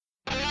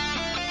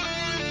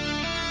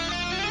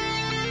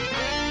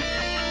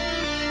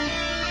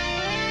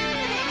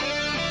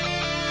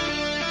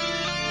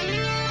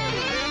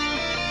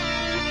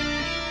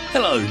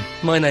Hello,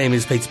 my name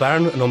is Peter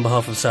Barron, and on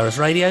behalf of Saris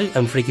Radio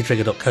and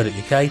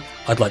freakytrigger.co.uk,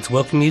 I'd like to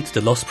welcome you to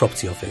the Lost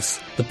Property Office,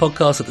 the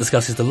podcast that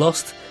discusses the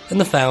lost and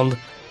the found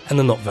and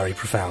the not very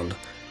profound.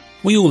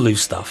 We all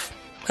lose stuff,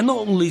 and not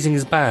all losing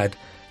is bad.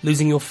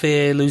 Losing your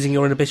fear, losing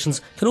your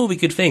inhibitions can all be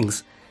good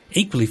things.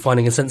 Equally,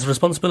 finding a sense of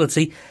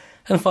responsibility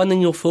and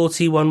finding your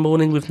 40 one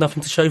morning with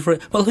nothing to show for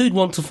it, well, who'd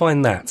want to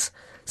find that?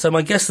 So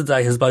my guest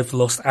today has both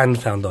lost and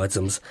found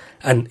items,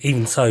 and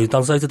even so,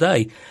 done so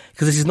today,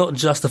 because this is not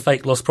just a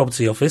fake lost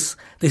property office,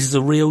 this is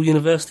a real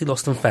university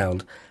lost and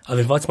found. I've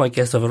invited my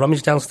guest over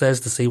rummage downstairs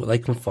to see what they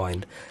can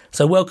find.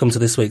 So welcome to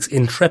this week's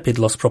intrepid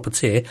lost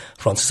propertier,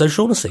 Francis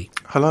O'Shaughnessy.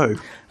 Hello.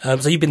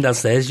 So you've been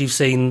downstairs, you've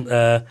seen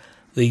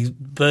the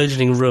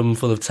burgeoning room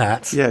full of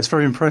tat. Yeah, it's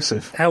very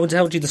impressive. How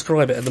would you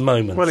describe it at the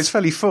moment? Well, it's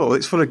fairly full.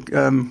 It's full of,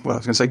 I was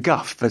going to say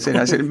guff, but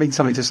it means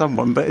something to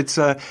someone. But it's,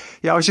 I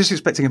was just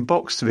expecting a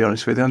box, to be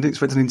honest with you. I didn't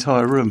expect an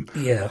entire room.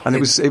 Yeah. And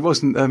it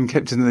wasn't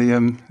kept in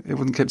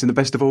the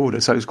best of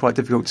order, so it was quite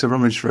difficult to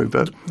rummage through.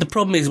 But the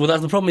problem is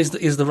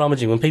the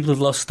rummaging. When people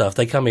have lost stuff,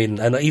 they come in,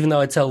 and even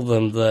though I tell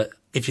them that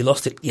if you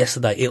lost it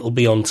yesterday, it'll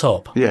be on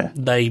top. Yeah.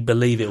 They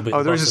believe it'll be.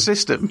 Oh, there is a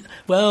system.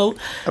 Well,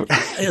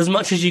 as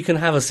much as you can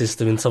have a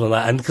system in something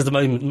like that, and because the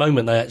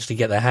moment they actually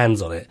get their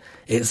hands on it,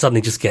 it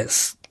suddenly just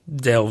gets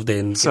delved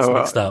in, gets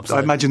mixed up. So I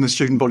imagine the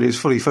student body is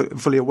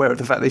fully aware of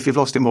the fact that if you've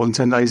lost it more than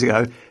 10 days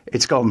ago,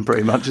 it's gone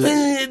pretty much.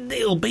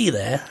 It'll be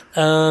there.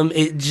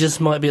 It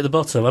just might be at the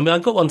bottom. I mean, I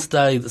got one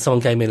today that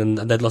someone came in and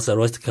they'd lost their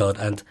Oyster card,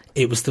 and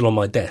it was still on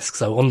my desk.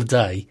 So on the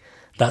day,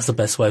 that's the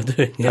best way of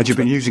doing it. Had you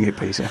been using it,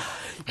 Peter?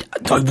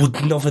 I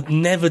would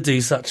never do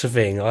such a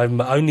thing. I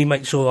only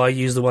make sure I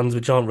use the ones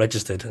which aren't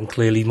registered and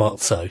clearly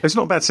marked so. It's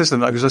not a bad system,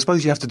 though, because I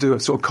suppose you have to do a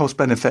sort of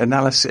cost-benefit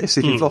analysis.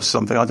 If you've lost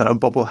something, I don't know, a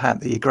bobble hat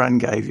that your gran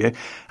gave you, and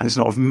it's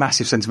not of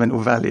massive sentimental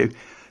value,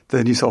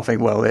 then you sort of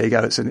think, well, there you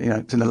go, it's in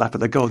the lap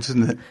of the gods,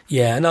 isn't it?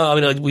 Yeah, no, I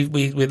mean,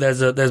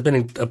 there's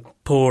been a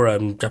poor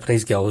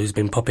Japanese girl who's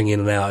been popping in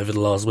and out over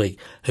the last week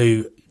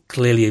who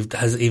clearly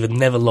has even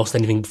never lost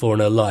anything before in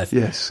her life.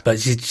 Yes.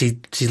 But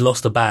she's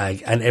lost a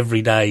bag, and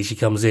every day she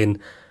comes in,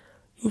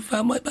 you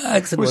found my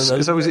bags. So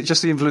is it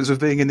just the influence of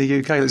being in the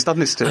UK that's done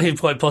this to you?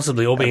 Quite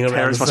possibly, or being around.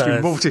 Parents must be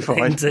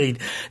mortified. Indeed.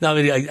 No,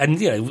 I mean,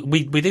 and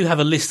we do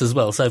have a list as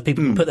well, so if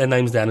people can put their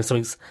names down if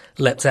something's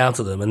leapt out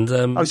of them. And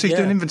so you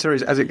do an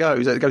inventory as it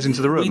goes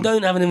into the room? We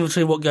don't have an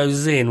inventory of what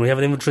goes in. We have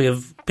an inventory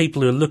of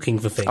people who are looking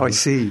for things. Oh, I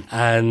see.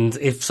 And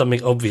if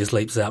something obvious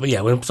leaps out. But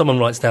yeah, when someone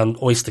writes down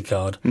Oyster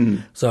card,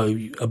 so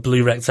a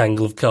blue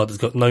rectangle of card that's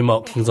got no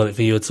markings on it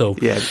for you at all.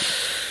 Yeah.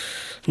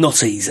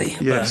 Not easy.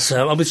 Yes.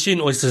 But I mean,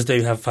 student oysters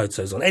do have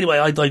photos on. Anyway,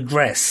 I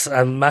digress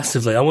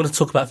massively. I want to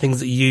talk about things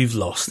that you've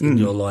lost in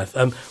your life.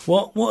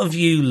 What have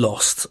you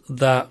lost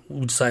that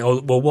would say,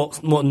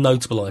 what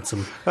notable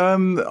item?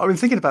 I've been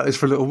thinking about this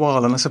for a little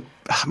while, and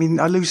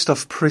I lose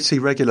stuff pretty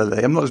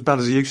regularly. I'm not as bad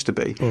as I used to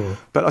be.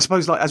 But I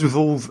suppose, like as with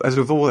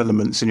all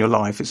elements in your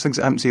life, it's things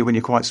that happen to you when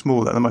you're quite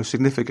small that are the most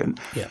significant.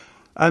 Yeah.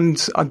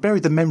 And I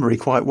buried the memory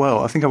quite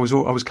well. I think I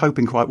was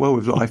coping quite well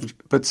with life.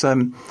 But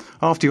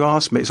after you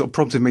asked me, it sort of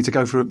prompted me to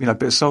go for a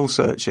bit of soul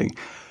searching.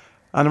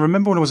 And I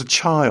remember when I was a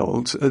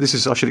child. I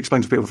should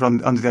explain to people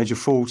from under the age of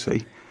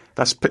 40.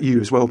 That's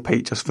you as well,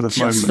 Pete, just for the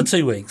moment. Just for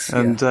 2 weeks.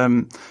 And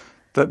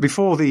that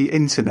before the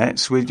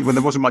internet, when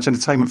there wasn't much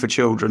entertainment for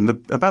children,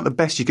 about the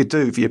best you could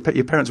do for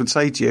your parents would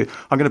say to you,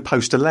 "I'm going to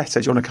post a letter.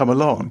 Do you want to come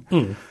along?"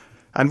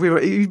 And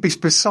you'd be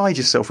beside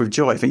yourself with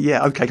joy. I think,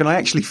 yeah, okay, can I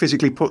actually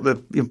physically put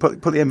the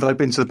envelope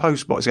into the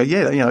post box? Go,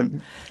 yeah,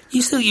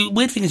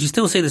 weird thing is you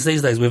still see this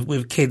these days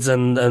with kids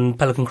and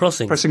Pelican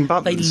Crossing. Pressing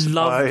buttons. They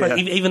love,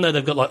 even though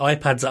they've got like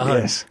iPads at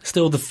home,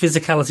 still the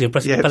physicality of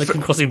pressing the Pelican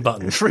Crossing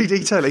button.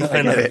 3D telly,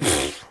 forget it.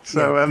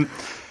 So,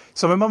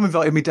 So my mum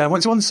invited me down. It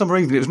was one summer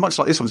evening. It was much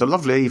like this one. It was a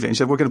lovely evening. She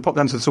said, we're going to pop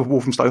down to the sort of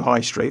Walthamstow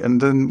High Street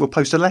and then we'll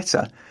post a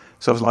letter.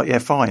 So I was like, yeah,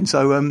 fine.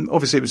 So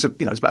obviously it was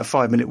it's about a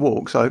 5-minute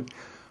walk. So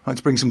I had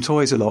to bring some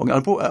toys along.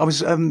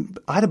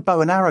 I had a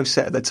bow and arrow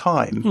set at the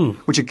time,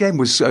 which again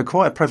was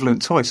quite a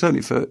prevalent toy,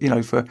 certainly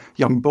for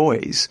young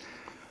boys.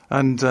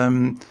 And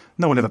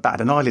no one ever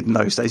batted an eyelid in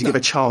those days. You give a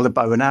child a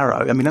bow and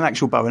arrow. I mean, an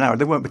actual bow and arrow.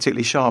 They weren't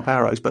particularly sharp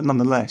arrows, but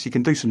nonetheless, you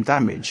can do some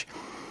damage.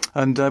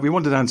 And we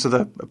wandered down to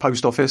the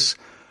post office.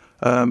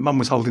 Mum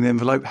was holding the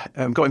envelope,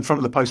 got in front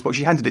of the post box.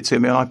 She handed it to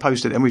me and I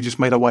posted it and we just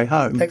made our way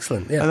home.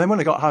 Excellent, yeah. And then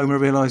when I got home, I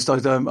realised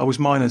I was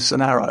minus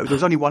an arrow. There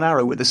was only one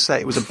arrow with the set.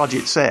 It was a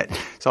budget set.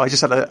 So I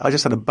just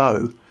had a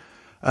bow.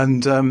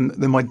 And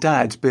then my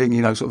dad,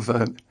 being,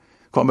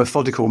 quite a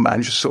methodical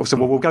man, just sort of said,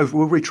 well,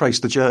 we'll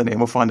retrace the journey and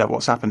we'll find out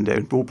what's happened here,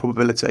 in all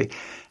probability.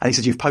 And he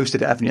said, you've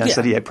posted it, haven't you? I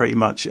said, yeah, pretty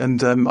much.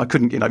 And I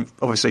couldn't,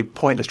 obviously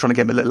pointless trying to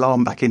get my little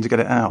arm back in to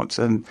get it out.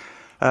 And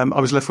I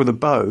was left with a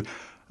bow.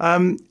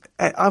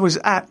 I was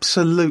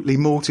absolutely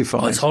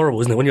mortified. Oh, it's horrible,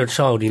 isn't it? When you're a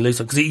child, you lose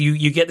something. Because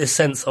you get this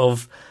sense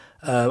of,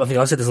 I think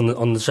I said this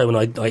on the show when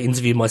I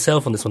interviewed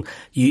myself on this one,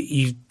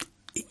 you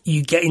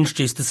get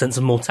introduced to the sense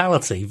of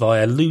mortality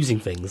via losing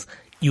things.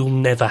 You'll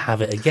never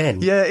have it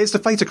again. Yeah, it's the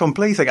fait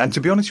accompli thing. And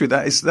to be honest with you,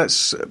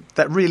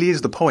 that really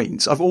is the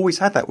point. I've always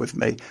had that with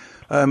me.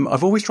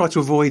 I've always tried to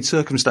avoid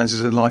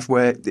circumstances in life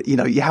where, you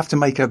know, you have to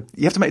make a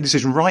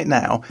decision right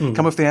now,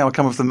 come off the hour,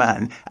 come off the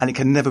man, and it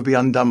can never be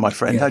undone, my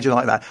friend. How do you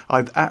like that?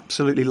 I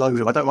absolutely loathe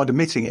them. I don't mind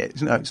admitting it.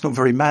 You know, it's not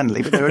very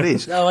manly, but there it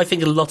is. No, I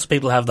think a lot of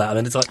people have that. I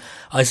mean, it's like,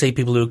 I see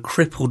people who are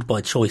crippled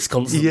by choice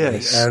constantly.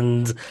 Yes.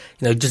 And, you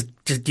know, just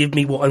give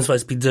me what I'm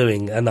supposed to be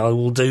doing and I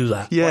will do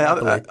that.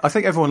 Yeah, I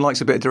think everyone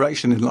likes a bit of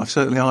direction in life.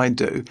 Certainly I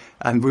do.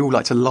 And we all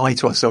like to lie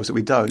to ourselves that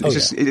we don't.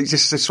 It's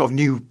just this sort of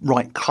new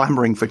right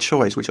clamouring for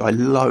choice, which I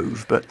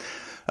loathe. But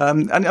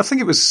and I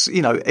think it was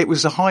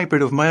a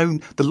hybrid of my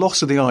own, the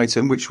loss of the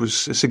item, which was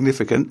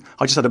significant.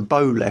 I just had a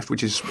bow left,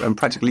 which is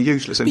practically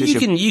useless. And but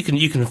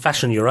you can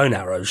fashion your own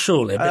arrows,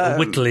 surely, a bit of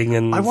whittling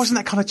and. I wasn't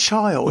that kind of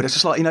child. It's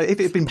just like, you know, if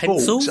it had been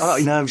pencils?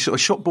 bought, sort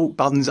of shop bought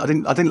buttons. I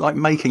didn't like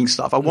making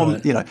stuff. I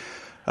want, you know.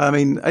 I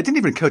mean, it didn't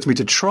even occur to me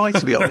to try,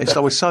 to be honest.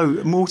 I was so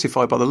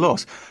mortified by the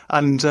loss.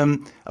 And,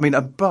 I mean,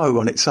 a bow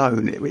on its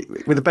own,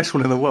 with the best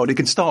one in the world, you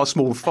can start a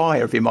small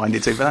fire if you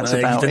minded to, but that's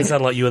about it. It didn't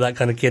sound like you were that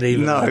kind of kid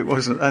either. No, it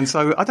wasn't. And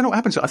so, I don't know what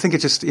happened to it. I think it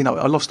just, you know,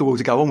 I lost the will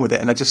to go on with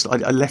it, and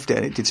I left it,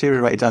 and it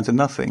deteriorated down to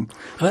nothing.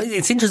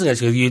 It's interesting,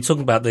 actually, you were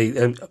talking about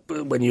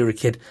when you were a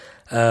kid,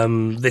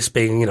 this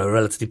being, you know, a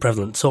relatively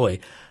prevalent toy.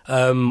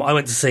 I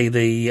went to see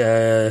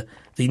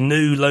the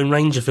new Lone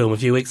Ranger film a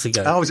few weeks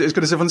ago. Oh, is it as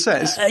good as everyone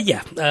says?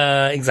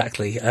 Yeah,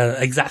 exactly.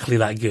 Exactly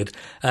that good.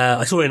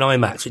 I saw it in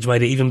IMAX, which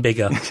made it even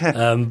bigger,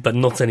 but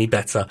not any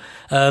better.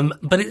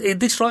 But it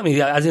did strike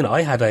me, as you know,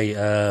 I had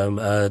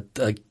a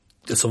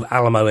sort of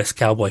Alamo-esque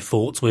cowboy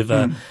fort with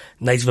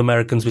Native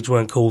Americans, which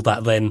weren't called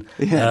that then,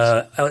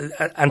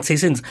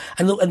 anti-sins.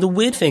 And the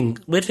weird thing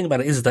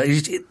about it is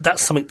that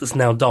that's something that's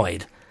now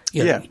died.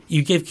 You know,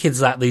 you give kids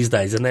that these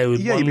days, and they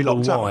would wonder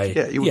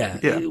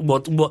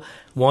why.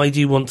 Why do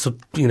you want to,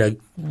 you know,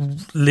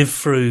 live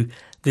through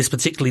this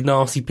particularly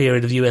nasty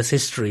period of US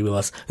history with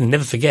us? And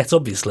never forget,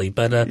 obviously,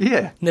 but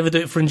never do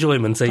it for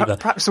enjoyment either.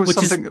 Perhaps there was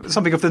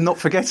something of the not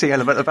forgetting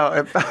element about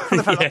our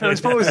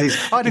parents' policies.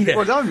 I didn't.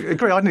 Well, I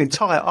agree. I had an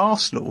entire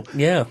arsenal.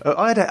 Yeah,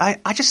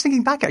 I just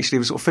thinking back, actually,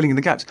 was sort of filling in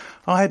the gaps.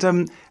 I had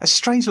a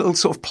strange little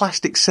sort of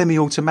plastic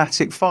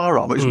semi-automatic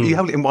firearm. Which you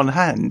held it in one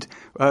hand,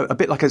 a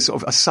bit like a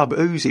sort of a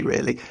sub-Uzi,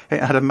 really.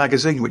 It had a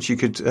magazine which you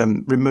could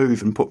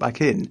remove and put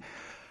back in.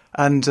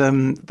 And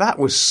that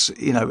was,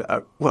 you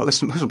know, well,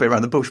 this will be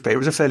around the bush, but it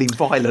was a fairly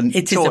violent toy.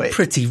 It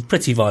is a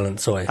pretty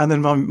violent toy. And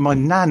then my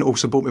nan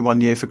also bought me one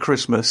year for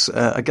Christmas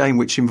a game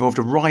which involved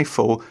a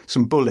rifle,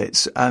 some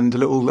bullets, and a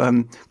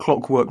little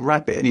clockwork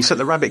rabbit. And you set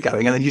the rabbit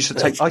going, and then I used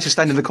to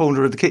stand in the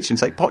corner of the kitchen and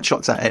take pot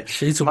shots at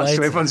it, much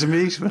to everyone's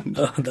amusement.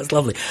 Oh, that's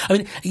lovely. I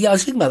mean, yeah, I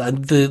was thinking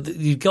about that.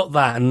 You got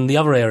that, and the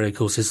other area, of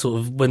course, is sort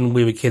of when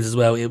we were kids as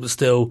well. It was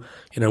still,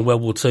 you know,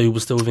 World War II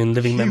was still within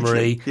living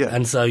memory,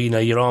 and so, you know,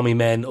 your army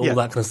men, all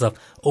that kind of stuff.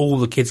 All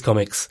the kids'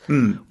 comics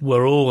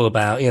were all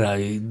about, you know,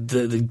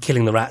 the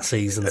killing the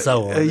Ratsies and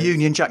so on.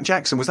 Union Jack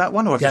Jackson, was that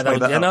one? Or I think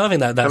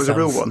that was a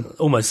real one.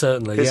 Almost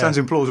certainly. It sounds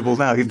implausible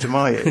now, even to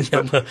my ears.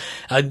 But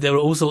there were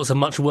all sorts of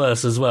much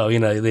worse as well. You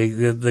know,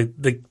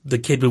 the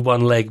kid with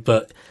one leg,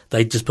 but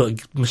they just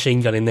put a machine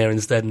gun in there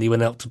instead, and he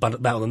went out to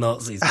battle the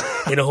Nazis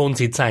in a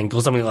haunted tank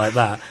or something like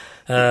that.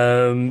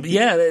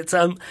 It's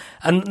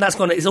and that's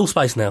gone. It's all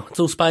space now. It's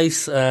all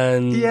space,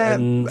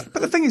 and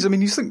but the thing is, I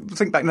mean, you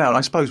think back now, and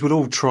I suppose we'll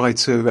all try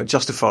to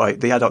justify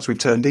the adults we've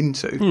turned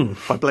into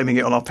by blaming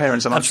it on our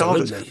parents and our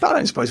childhood. But I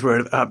don't suppose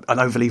we're an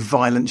overly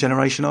violent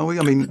generation, are we?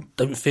 I mean,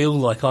 don't feel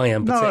like I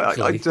am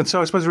particularly. No, and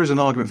so I suppose there is an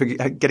argument for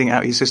getting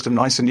out of your system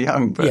nice and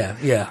young. But,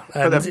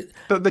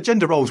 but the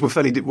gender roles were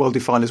fairly well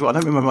defined as well. I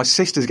don't remember my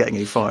sisters getting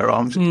any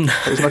firearms.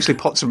 It was mostly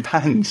pots and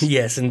pans.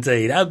 Yes,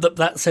 indeed.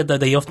 That said, though,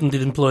 they often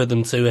did employ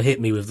them to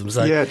hit me with them.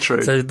 So, yeah,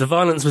 true. So the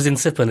violence was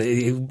incipient.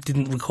 It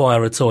didn't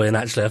require a toy. And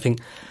actually, I think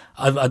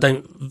I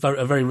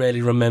very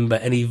rarely remember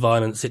any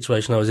violent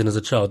situation I was in as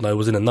a child. No, I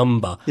was in a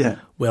number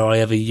where I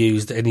ever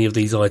used any of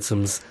these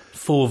items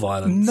for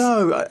violence.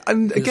 No,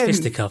 and again,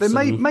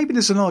 maybe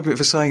there's an argument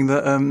for saying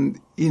that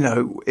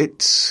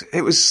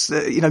it was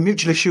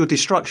mutually assured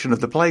destruction of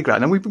the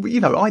playground. And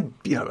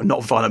I'm not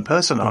a violent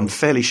person. I'm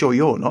fairly sure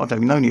you're not.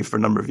 I've known you for a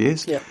number of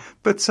years. Yeah.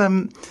 But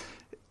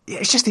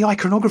it's just the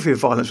iconography of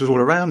violence was all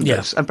around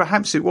us. And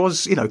perhaps it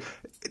was,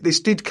 this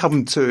did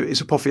come to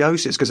its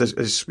apotheosis because,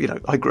 as you know,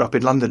 I grew up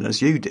in London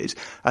as you did.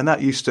 And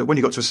that used to, when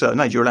you got to a certain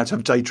age, you were allowed to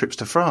have day trips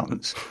to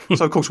France.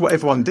 So, of course, what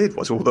everyone did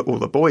was, all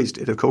the boys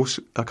did, of course,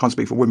 I can't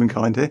speak for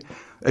womenkind here,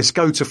 is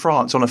go to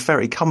France on a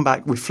ferry, come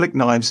back with flick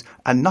knives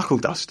and knuckle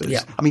dusters.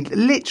 Yeah. I mean,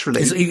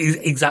 literally. It's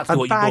exactly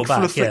what you brought back. A bag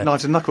full of flick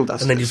knives and knuckle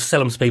dusters. And then you sell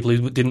them to people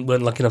who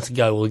weren't lucky enough to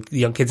go, or the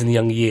young kids in the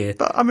younger year.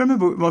 But I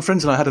remember my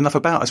friends and I had enough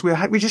about us. We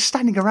were just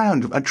standing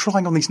around and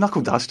trying on these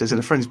knuckle dusters in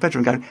a friend's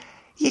bedroom going,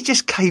 you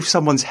just cave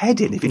someone's head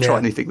in if you try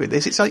anything with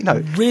this. It's like,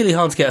 really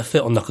hard to get a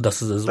fit on knuckle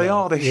dusters as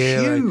well. They're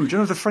huge.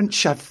 The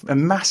French have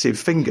massive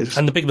fingers.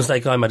 And the big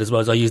mistake I made as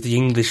well is I used the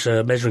English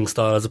measuring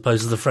style as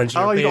opposed to the French.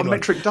 Oh, you got a one.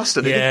 metric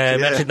duster,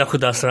 metric knuckle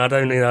duster. I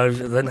don't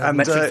have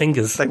metric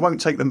fingers. They won't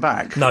take them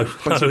back. No,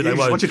 they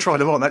won't. Once you try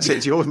them on, that's it.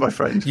 It's yours, my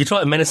friend. You try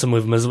to menace them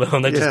with them as well,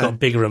 and they just got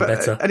bigger and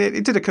better. And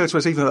it did occur to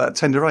us even at that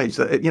tender age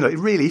that it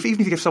really, even if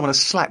you give someone a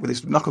slap with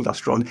his knuckle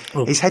duster on,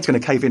 his head's going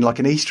to cave in like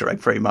an Easter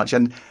egg, pretty much.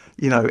 And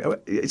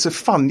it's a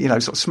fun,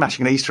 sort of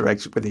smashing an Easter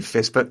egg with your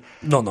fist, but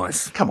not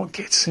nice. Come on,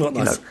 kids. Not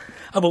nice.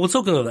 But we're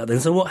talking about that then.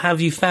 So, what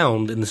have you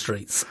found in the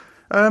streets?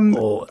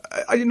 Not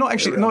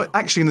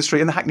actually in the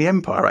street, in the Hackney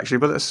Empire, actually,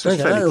 but that's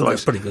fairly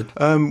close. That's pretty good.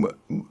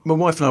 My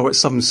wife and I were at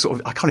some sort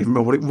of, I can't even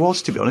remember what it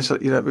was, to be honest.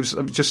 It was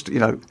just,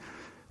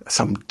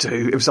 some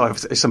dude. It was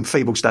either some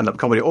feeble stand-up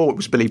comedy, or it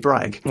was Billy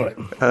Bragg. Right.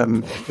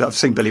 I've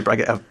seen Billy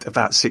Bragg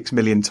about 6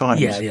 million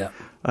times. Yeah.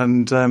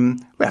 And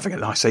we're having a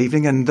nice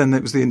evening, and then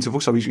it was the interval,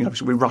 so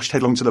we rushed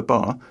headlong to the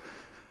bar.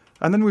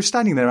 And then we were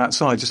standing there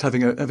outside, just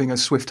having a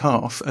swift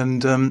half,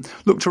 and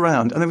looked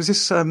around, and there was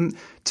this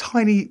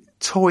tiny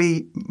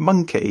toy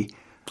monkey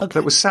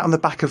that was sat on the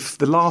back of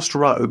the last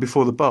row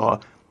before the bar,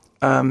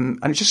 and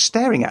it's just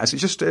staring at us. It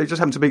just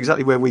happened to be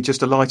exactly where we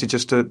just alighted,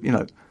 just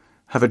to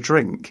have a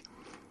drink.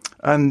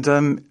 And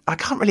I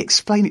can't really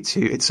explain it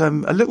to you. It's a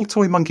little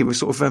toy monkey with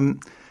sort of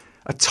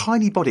a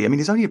tiny body. I mean,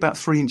 it's only about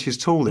 3 inches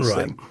tall, this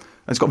thing.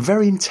 And it's got a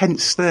very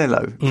intense stare,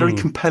 though. Very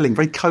compelling,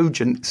 very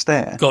cogent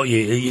stare. Got you.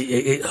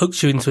 It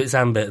hooks you into its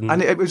ambit.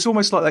 And it was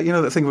almost like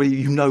that, that thing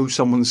where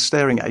someone's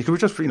staring at you. We were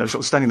just, sort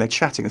of standing there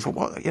chatting and thought,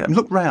 what? And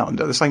looked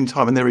round at the same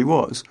time, and there he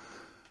was.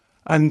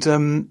 And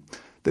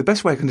the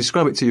best way I can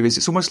describe it to you is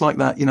it's almost like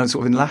that, sort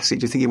of in Lassie,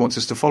 do you think he wants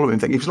us to follow him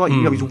thing? It was like,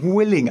 he's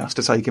willing us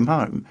to take him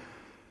home.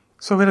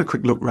 So we had a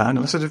quick look round,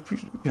 and I said,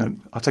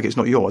 I take it it's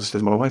not yours,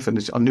 says my wife,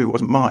 and I knew it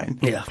wasn't mine.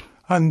 Yeah.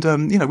 And,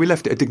 we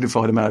left it a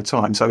dignified amount of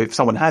time, so if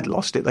someone had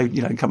lost it,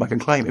 they'd come back and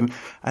claim him.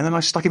 And then I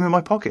stuck him in my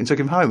pocket and took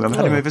him home, and I've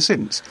had him ever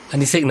since.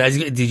 And he's sitting there.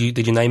 Did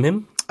you name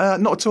him?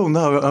 Not at all,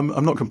 no.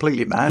 I'm not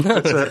completely mad.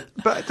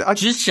 But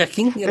just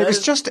checking. It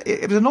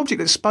was an object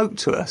that spoke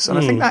to us, and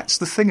I think that's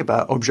the thing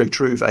about objet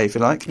trouvé, if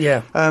you like.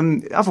 Yeah.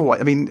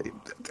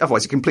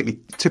 Otherwise, you completely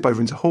tip over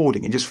into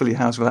hoarding and just fill your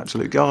house with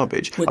absolute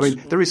garbage.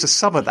 There is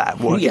some of that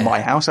work in my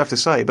house, I have to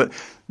say. But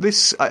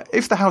this,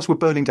 if the house were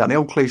burning down, the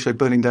old cliche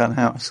burning down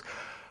house,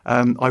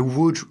 I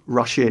would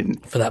rush in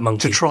for that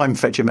monkey to try and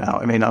fetch him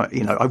out. I mean,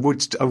 I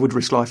would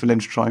risk life and limb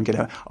to try and get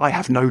him out. I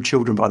have no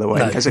children, by the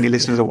way, in case any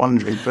listeners are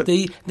wondering. But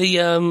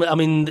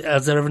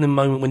has there ever been a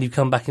moment when you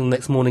come back in the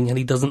next morning and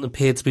he doesn't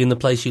appear to be in the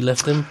place you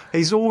left him?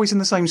 He's always in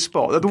the same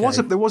spot.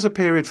 There was a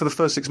period for the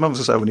first 6 months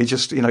or so when he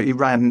just, he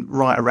ran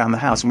right around the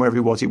house, and wherever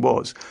he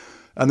was.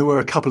 And there were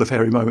a couple of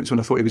hairy moments when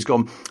I thought he was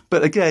gone.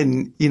 But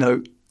again,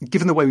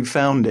 given the way we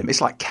found him,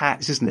 it's like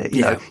cats, isn't it?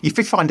 If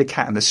you find a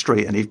cat in the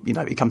street and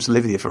he comes to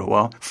live with you for a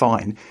while,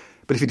 fine.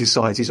 But if he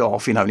decides he's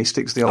off, and he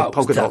sticks the old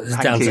polka dot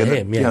hanky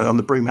on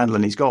the broom handle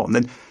and he's gone,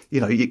 then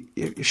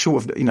you're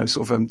short of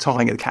sort of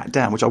tying the cat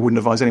down, which I wouldn't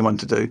advise anyone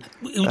to do.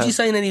 Would you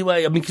say in any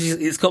way? I mean, because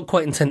it's got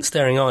quite intense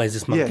staring eyes,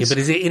 this monkey. Yes. But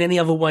is it in any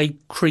other way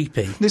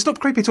creepy? It's not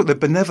creepy at all. They're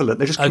benevolent.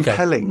 They're just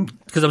compelling.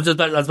 Because I was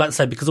about to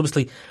say, because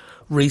obviously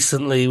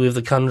recently with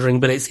The Conjuring,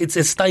 but it's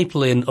a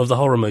staple of the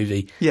horror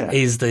movie. Yeah,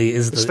 is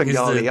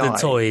the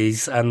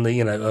toys and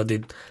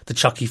the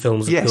Chucky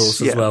films, of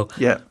course, as well.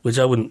 Yeah, which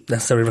I wouldn't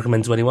necessarily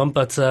recommend to anyone,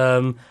 but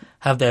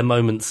have their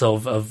moments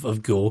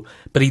of gore.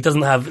 But he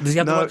doesn't have. Does he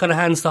have the right kind of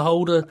hands to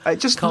hold a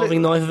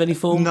carving knife of any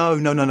form? No.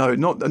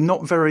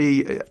 Not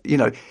very.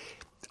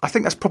 I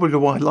think that's probably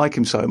why I like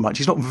him so much.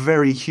 He's not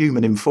very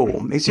human in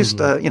form. He's just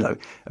a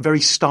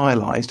very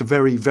stylised, a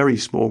very, very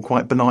small,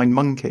 quite benign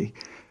monkey,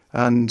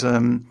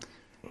 and.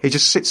 He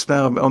just sits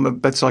there on the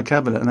bedside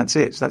cabinet, and that's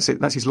it. That's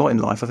That's his lot in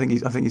life. I think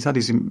he's had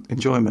his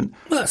enjoyment.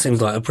 Well, that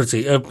seems like a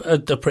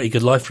pretty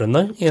good life for him,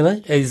 though.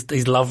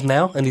 He's loved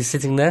now, and he's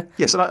sitting there.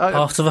 Yes, and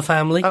part of a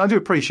family. And I do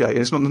appreciate it.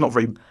 It's not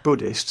very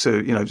Buddhist to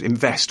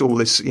invest all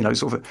this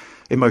sort of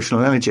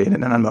emotional energy in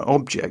an inanimate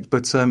object,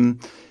 but.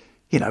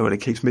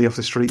 It keeps me off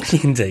the streets.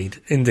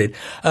 Indeed.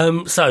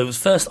 So, the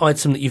first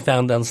item that you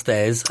found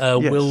downstairs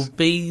will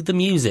be the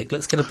music.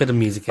 Let's get a bit of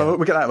music out.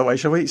 We'll get that out of the way,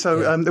 shall we?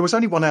 So, there was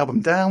only one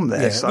album down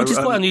there. So, which is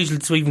quite unusual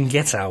to even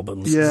get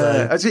albums.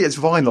 Yeah, it's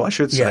vinyl, I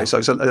should say. Yeah. So,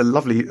 it's a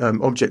lovely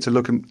object to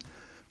look and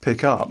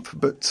pick up.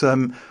 But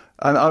and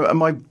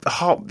my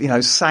heart,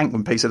 sank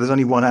when Pete said there's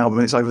only one album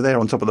and it's over there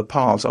on top of the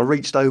pile. So, I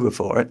reached over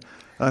for it.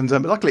 And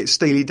but luckily it's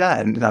Steely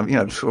Dan,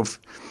 sort of...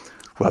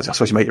 Well, I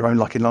suppose you make your own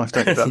luck in life,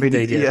 don't you? But,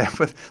 Indeed, yeah.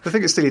 But the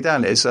thing with Steely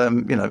Dan is, I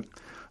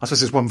suppose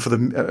there's one for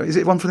the... is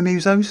it one for the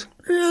Musos?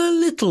 A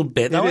little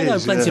bit. I know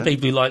plenty of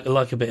people who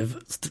like a bit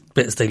of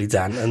Steely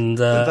Dan, and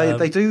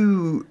they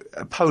do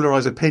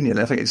polarise opinion.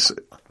 I think it's.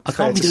 I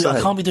can't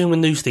be doing with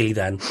new Steely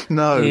Dan.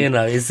 No,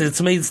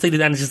 to me, Steely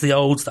Dan is just the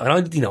old stuff. And I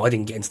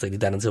didn't get into Steely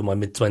Dan until my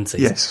mid-20s.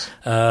 Yes,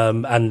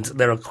 and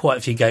there are quite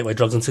a few gateway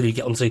drugs until you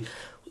get onto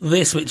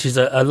this, which is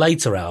a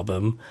later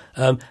album,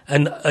 and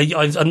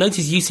I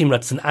noticed you seem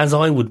reticent, as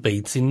I would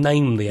be, to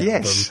name the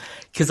album,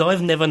 because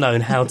I've never known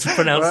how to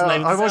pronounce the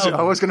name of this album.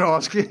 I was going to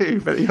ask you,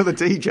 but you're the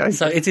DJ.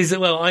 So it is,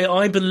 well,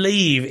 I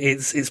believe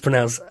it's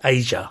pronounced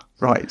Asia.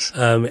 Right.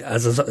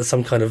 As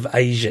some kind of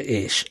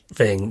Asia-ish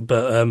thing,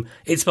 but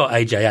it's spelled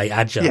Aja.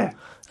 Yeah.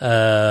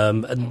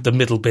 And the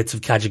middle bit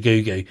of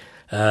Kajagoogoo.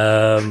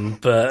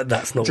 But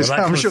that's not what that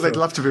I'm sure from. they'd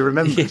love to be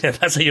remembered. Yeah,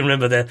 that's how you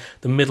remember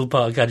the middle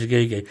part of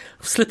Kajagoogoo.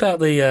 Slip out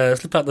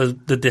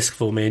the disc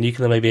for me, and you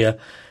can maybe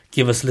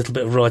give us a little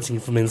bit of writing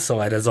from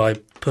inside as I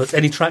put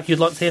any track you'd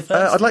like to hear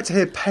first. I'd like to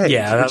hear Peg,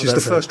 which is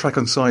the first track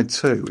on side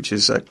 2, which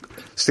is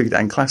Steely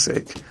Dan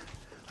classic.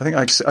 I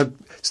think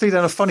Steely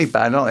Dan are a funny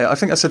band, aren't they? I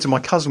think I said to my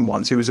cousin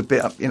once, who was a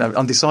bit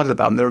undecided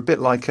about them. They're a bit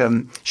like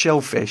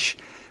Shellfish.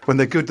 When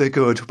they're good,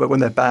 but when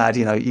they're bad,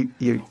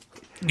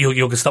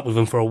 you'll get stuck with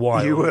them for a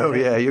while. You will,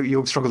 yeah.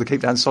 You'll struggle to keep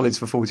down solids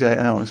for 48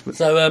 hours. But.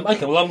 So,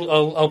 okay,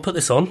 well, I'll put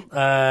this on,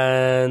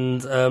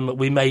 and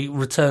we may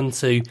return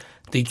to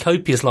the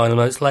copious liner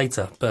notes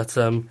later. But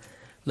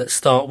let's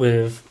start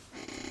with...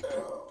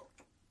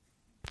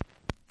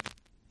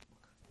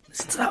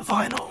 Listen to that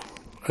vinyl.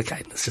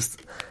 Okay, let's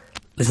just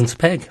listen to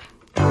Peg.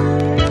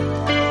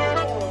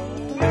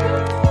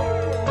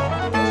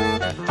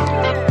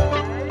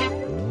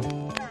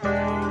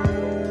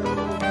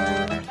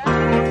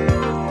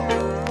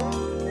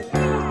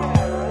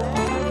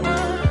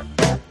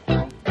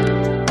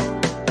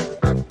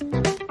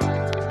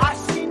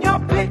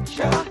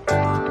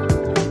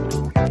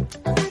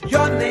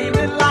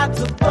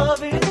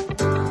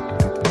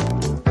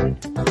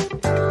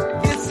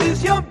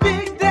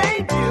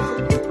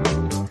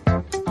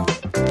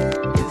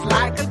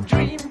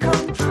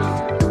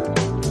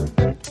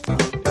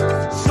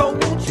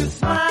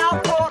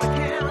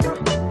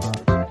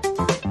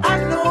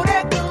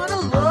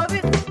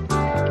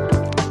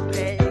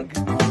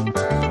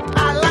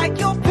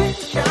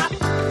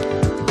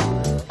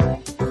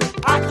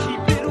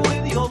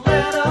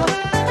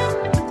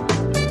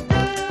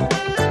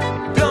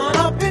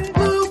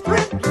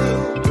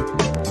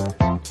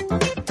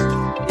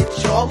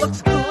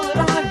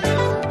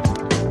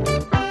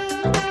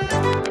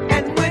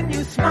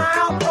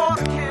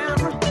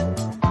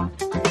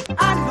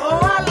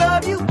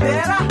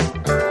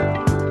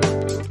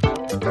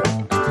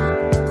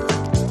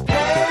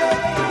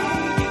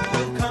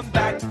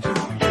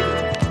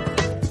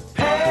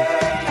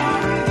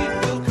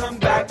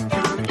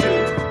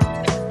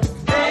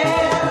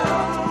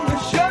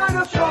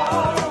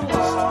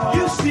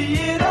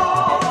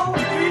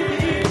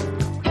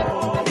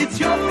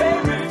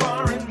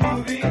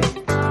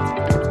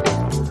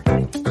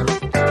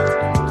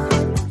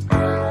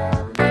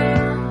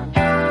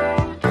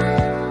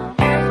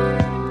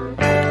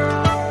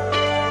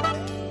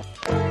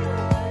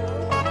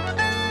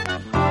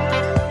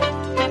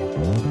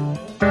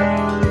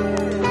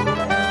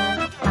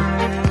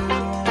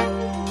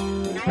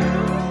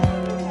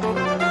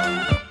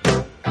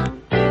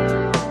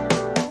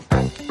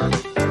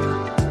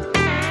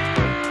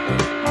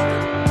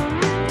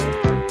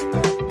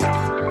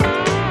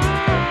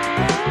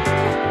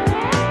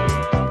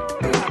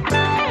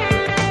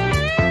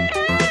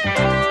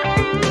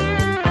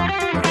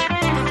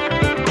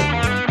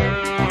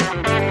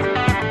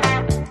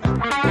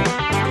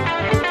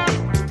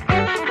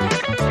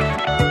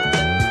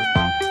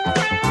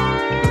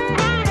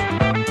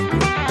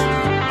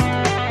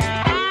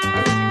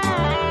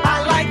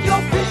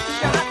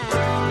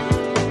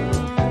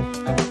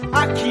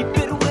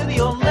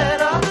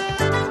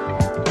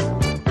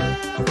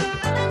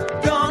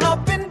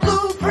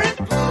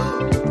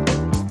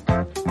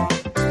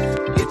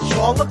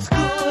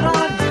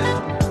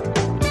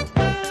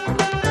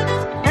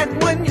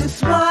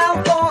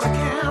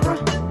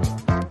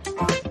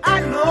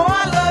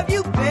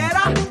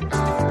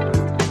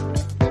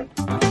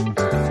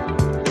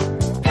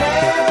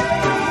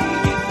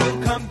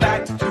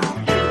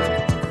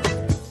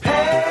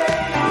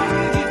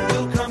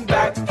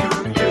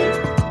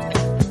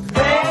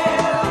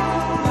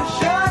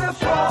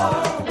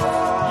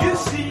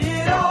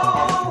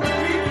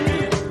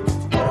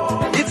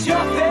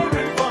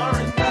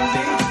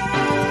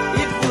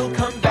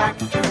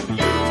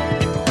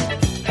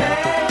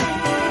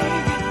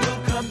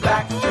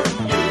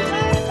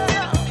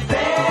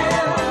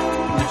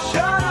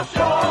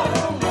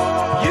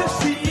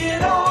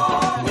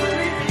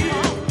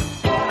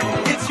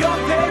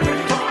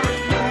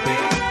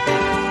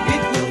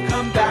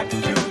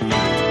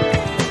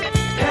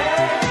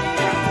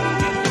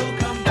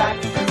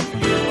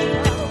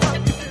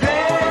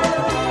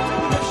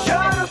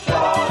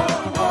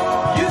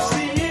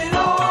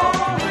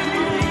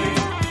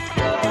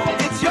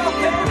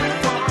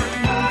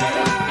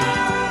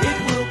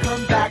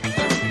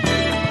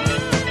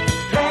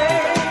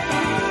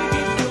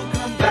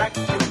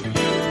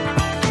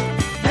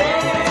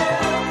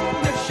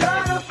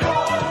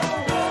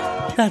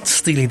 That's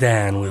Steely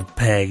Dan with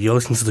Peg. You're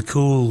listening to the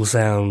cool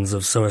sounds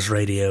of Source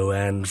Radio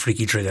and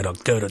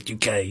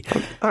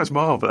freakytrigger.co.uk. That's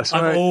marvellous.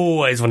 I've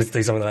always wanted to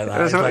do something like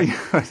that.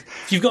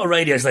 If you've got a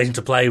radio station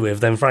to play with,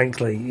 then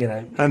frankly, you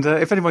know. And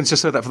if anyone's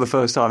just heard that for the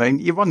first time, I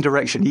mean, you're One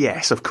Direction,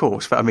 yes, of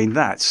course, but I mean,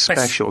 that's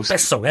special.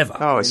 Best song ever.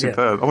 Oh, it's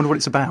superb. I wonder what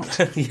it's about.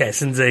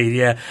 Yes, indeed,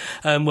 yeah.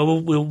 Well,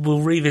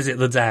 we'll revisit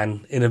the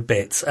Dan in a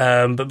bit.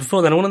 But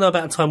before then, I want to know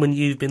about a time when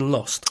you've been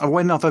lost.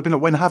 When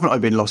haven't I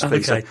been lost,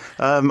 Peter? Okay.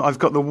 I've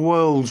got the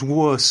world's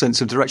worst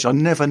sense of direction.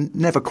 I'm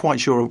never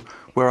quite sure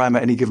where I am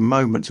at any given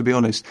moment, to be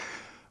honest.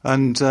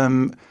 And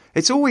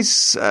it's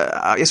always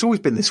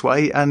been this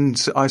way,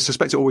 and I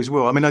suspect it always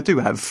will. I mean, I do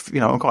have,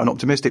 I'm quite an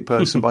optimistic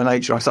person by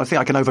nature. I think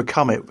I can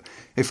overcome it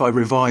if I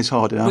revise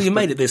hard enough. Well, you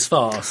made it this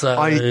far, so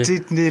I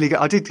did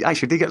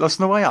get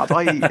lost on the way up.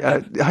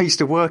 I used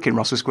to work in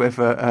Russell Square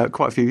for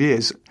quite a few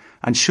years,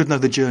 and should know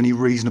the journey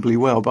reasonably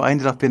well. But I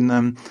ended up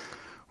in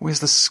where's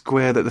the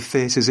square that the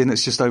theatre's in?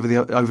 It's just over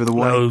the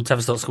way. Oh,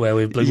 Tavistock Square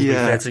with Bloomsbury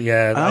Theatre.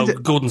 Yeah.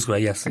 Gordon Square.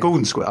 Yes.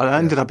 Gordon Square. I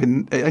ended up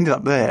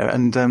there,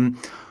 and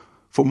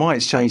thought,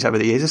 it's changed over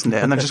the years, isn't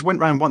it? And I just went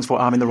round once, thought,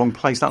 I'm in the wrong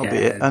place, that'll be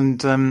it.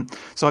 And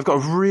so I've got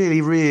a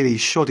really, really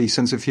shoddy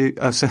sense of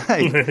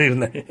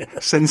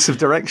sense of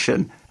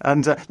direction.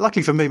 And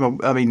luckily for me,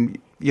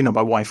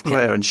 my wife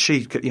Claire, and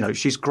she,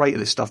 she's great at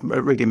this stuff,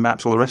 reading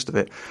maps, all the rest of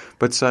it.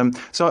 But so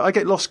I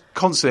get lost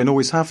constantly and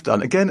always have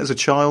done. Again, as a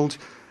child,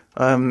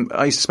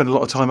 I used to spend a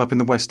lot of time up in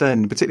the West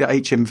End, particularly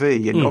at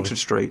HMV in Oxford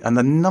Street. And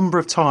the number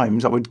of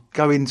times I would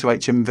go into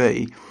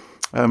HMV,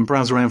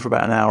 browse around for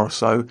about an hour or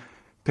so,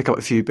 pick up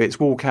a few bits,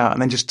 walk out,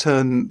 and then just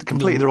turn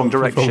completely the wrong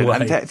direction.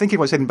 And thinking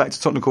I was heading back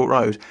to Tottenham Court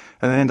Road,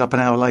 and then end up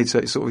an hour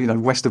later, sort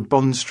of, west of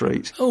Bond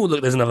Street. Oh,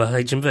 look, there's another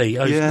HMV.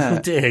 Oh, yeah.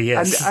 Oh dear,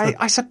 yes. And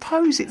I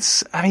suppose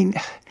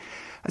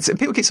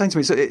people keep saying to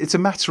me, it's a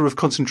matter of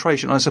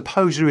concentration. I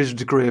suppose there is a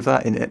degree of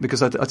that in it,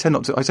 because I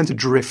tend to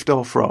drift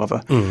off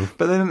rather.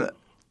 But then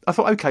I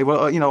thought, okay,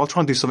 well, I'll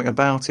try and do something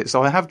about it.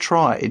 So I have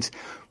tried,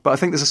 but I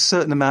think there's a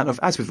certain amount of,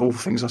 as with all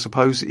things, I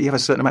suppose, you have a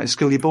certain amount of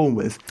skill you're born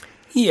with.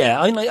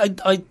 Yeah, I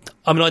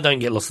don't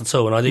get lost at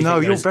all, and I do. No,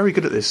 you're very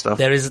good at this stuff.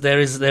 There is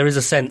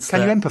a sense.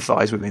 Can you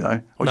empathise with me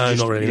though? Or no,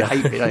 not really. You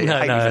hate me. Hate me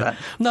for that.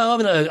 No,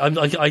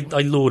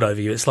 I lord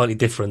over you. It's slightly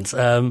different.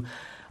 For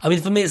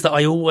me, it's that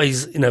I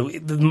always,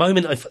 the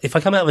moment if I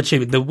come out of a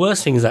tube, the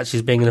worst thing is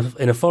actually being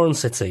in a foreign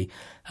city,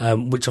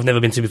 which I've never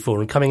been to before,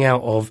 and coming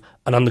out of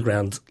an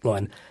underground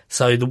line.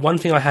 So the one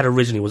thing I had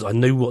originally was I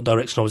knew what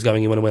direction I was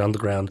going in when I went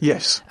underground.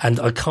 Yes.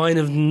 And I kind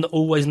of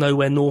always know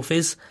where north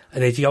is,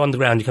 and if you go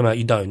underground, you come out,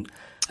 you don't.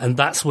 And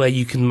that's where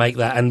you can make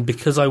that. And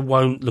because I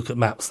won't look at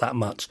maps that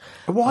much.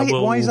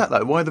 Why is that,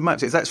 though? Why are the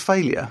maps? That's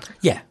failure?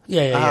 Yeah.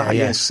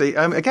 Yes. See,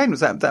 again,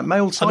 was that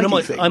male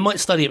psyche thing? I might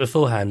study it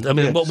beforehand.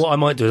 Yes. What I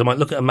might do is I might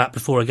look at a map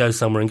before I go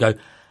somewhere and go,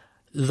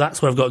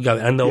 that's where I've got to go.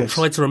 And I'll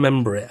try to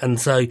remember it. And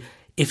so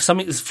if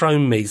something has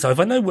thrown me, so if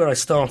I know where I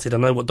started, I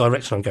know what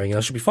direction I'm going in,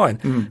 I should be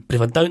fine. But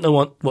if I don't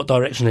know what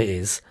direction it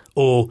is,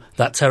 or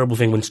that terrible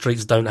thing when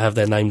streets don't have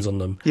their names on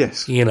them,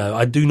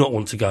 I do not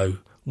want to go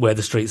where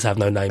the streets have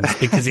no names,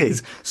 because it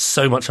is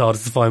so much harder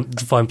to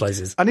find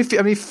places. And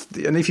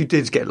if you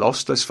did get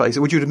lost, let's face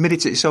it, would you admit it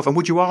to yourself, and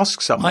would you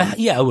ask someone?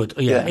 I would.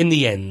 Yeah. In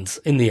the end,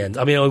 I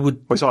mean, I would.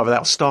 Well, it's either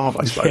that or starve,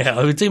 I suppose. Yeah,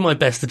 I would do my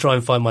best to try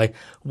and find my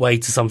way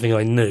to something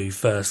I knew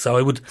first. So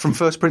I would from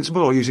first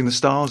principle, or using the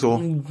stars, or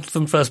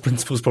from first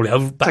principles probably. I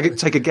would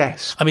take a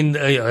guess. I mean,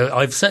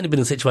 I've certainly been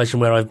in a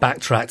situation where I've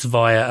backtracked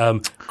via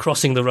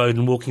crossing the road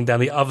and walking down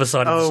the other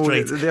side of the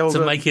street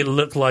to make it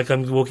look like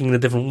I'm walking in a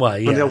different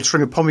way. The old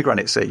string of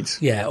pomegranate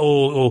seeds. Yeah,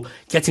 or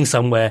getting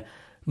somewhere,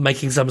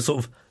 making some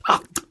sort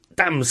of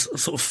damn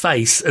sort of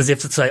face as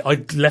if to say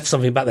I left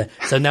something back there.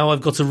 So now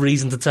I've got a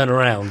reason to turn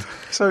around.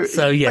 So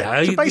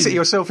yeah. So basically,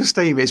 your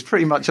self-esteem is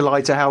pretty much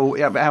allied to how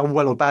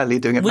well or badly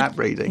you're doing at map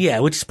reading. Yeah,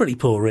 which is pretty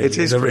poor, really. It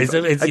is.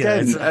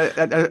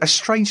 A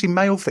strangely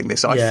male thing.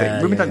 This I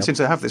think women don't seem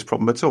to have this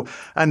problem at all,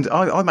 and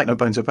I make no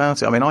bones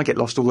about it. I mean, I get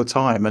lost all the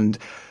time, and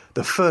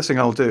the first thing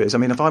I'll do is,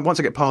 once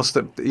I get past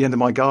the end of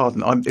my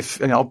garden,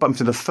 I'll bump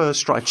into the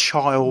first straight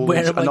child.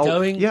 Where am I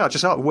going? Yeah,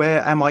 just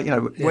where am I?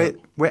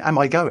 Where am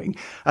I going?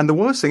 And the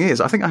worst thing is,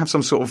 I think I have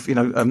some sort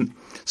of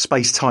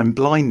space-time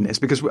blindness,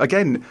 because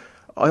again,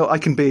 I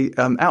can be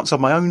outside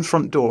my own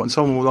front door, and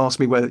someone will ask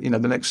me where the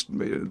next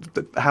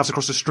the house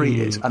across the street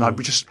is, and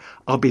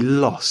I'll be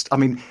lost. I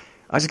mean,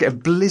 I just get a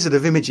blizzard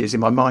of images in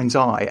my mind's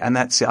eye, and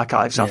that's it. I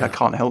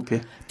can't help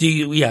you. Do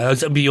you? Yeah,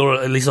 you're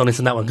at least honest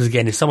in that one, because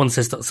again, if someone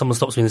stops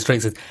me in the street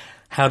and says,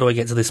 "How do I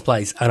get to this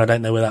place?" and I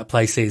don't know where that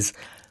place is,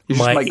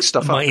 my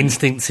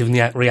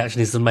instinctive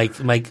reaction is to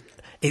make.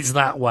 It's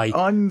that way.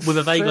 With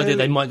a vague idea,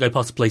 they might go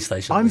past a police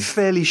station. I'm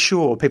fairly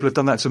sure people have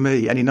done that to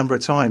me any number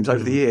of times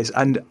over the years,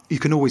 and you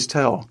can always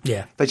tell.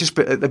 Yeah, they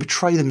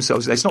betray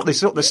themselves. It's not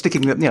they're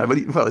sticking. Well,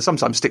 they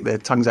sometimes stick their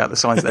tongues out the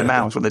sides of their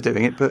mouths when they're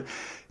doing it, but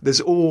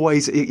there's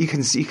always you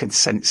can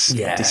sense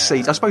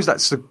deceit. I suppose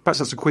perhaps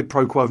that's a quid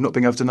pro quo of not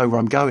being able to know where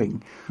I'm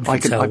going. I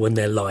can tell when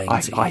they're lying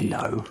to you. I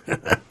know.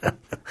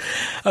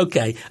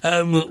 Okay.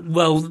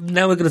 Well,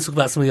 now we're going to talk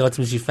about some of the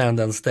items you found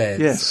downstairs.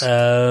 Yes.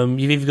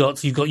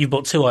 You've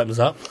bought 2 items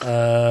up.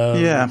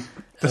 Yeah.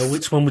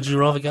 Which one would you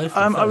rather go for?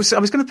 I was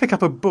going to pick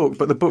up a book,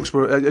 but the books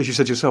were, as you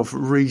said yourself,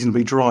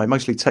 reasonably dry,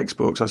 mostly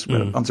textbooks,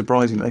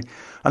 unsurprisingly.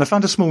 And I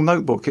found a small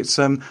notebook. It's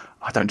I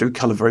don't do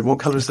colour very well. What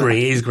colour is that?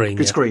 Green. It is green.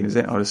 It's green, is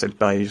it? I would have said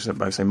beige. I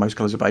would say most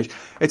colours are beige.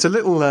 It's a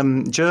little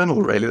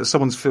journal, really, that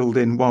someone's filled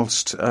in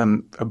whilst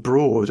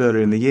abroad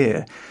earlier in the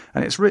year,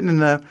 and it's written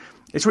in a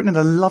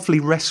lovely,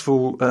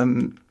 restful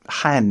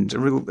hand, a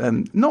real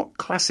not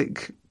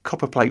classic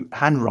copperplate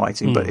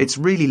handwriting, but it's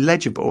really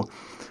legible.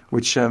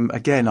 Which,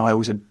 again, I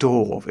always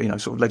adore,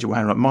 sort of legible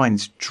handwriting.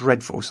 Mine's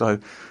dreadful. So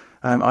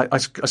I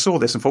saw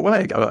this and thought, well,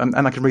 there you go.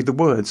 And I can read the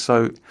words.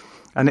 So,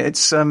 and it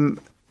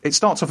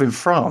starts off in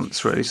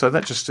France, really. So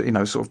that just,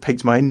 sort of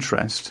piqued my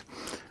interest.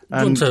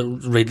 And, do you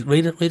want to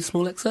read a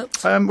small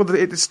excerpt? Well,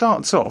 it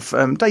starts off,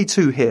 day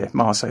 2 here,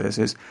 Marseille this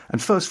is,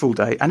 and first full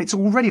day, and it's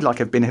already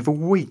like I've been here for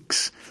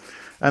weeks.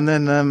 And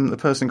then the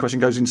person in question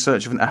goes in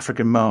search of an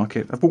African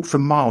market. I've walked for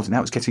miles and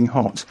now it's getting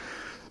hot.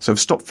 So I've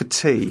stopped for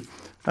tea.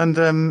 And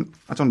I don't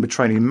want to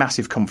betray any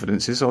massive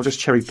confidences, so I'll just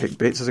cherry-pick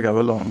bits as I go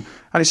along.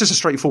 And it's just a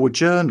straightforward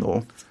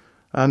journal.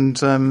 And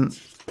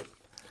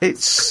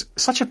it's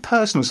such a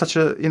personal,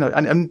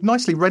 and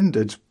nicely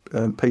rendered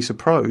piece of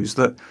prose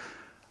that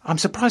I'm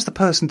surprised the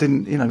person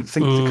didn't,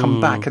 think to come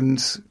back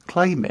and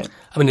claim it.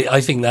 I mean, I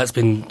think that's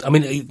been... I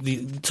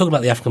mean, talking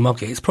about the African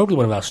market, it's probably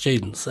one of our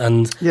students.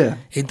 And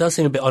it does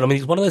seem a bit odd. I mean,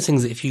 it's one of those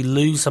things that if you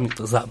lose something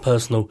that's that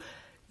personal...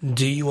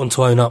 Do you want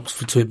to own up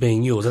to it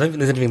being yours? I don't think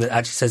there's anything that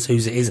actually says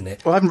whose it is, isn't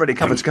it? Well, I haven't read it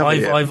cover to cover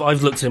yet.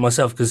 I've looked at it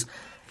myself because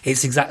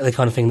it's exactly the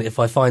kind of thing that if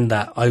I find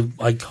that,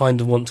 I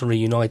kind of want to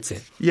reunite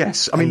it.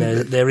 Yes, I mean...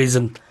 There is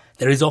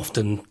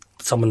often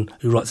someone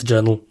who writes a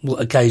journal will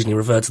occasionally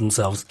refer to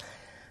themselves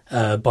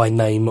by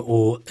name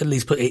or at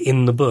least put it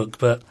in the book,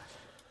 but...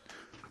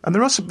 And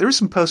there is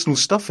some personal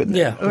stuff in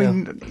there. Yeah, I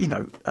mean,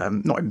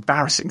 not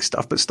embarrassing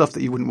stuff, but stuff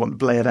that you wouldn't want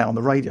blared out on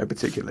the radio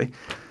particularly.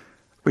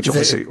 Which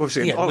obviously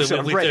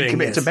I've read and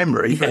committed to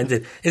memory. Yeah,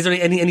 indeed. Is there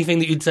anything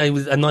that you'd say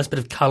with a nice bit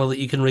of colour that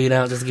you can read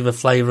out just to give a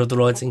flavour of the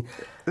writing?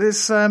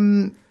 There's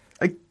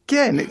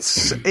again, it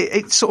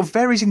sort of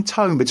varies in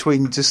tone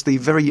between just the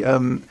very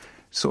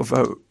sort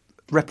of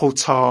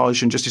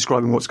reportage and just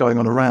describing what's going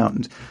on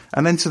around,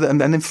 and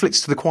then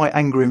flicks to the quite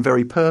angry and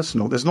very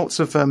personal. There's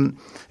lots of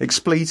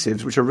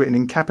expletives which are written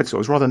in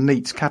capitals, rather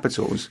neat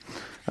capitals.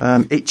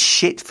 It's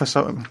shit for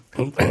some.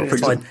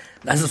 That's fine.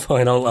 That's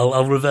fine.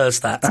 I'll reverse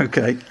that.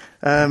 Okay.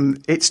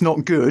 It's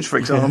not good, for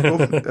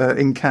example,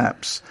 in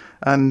caps.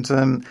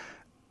 And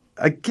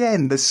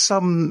again, there's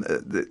some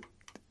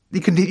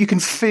you can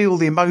feel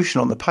the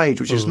emotion on the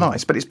page, which is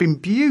nice, but it's been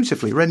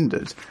beautifully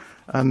rendered.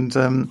 And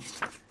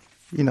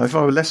if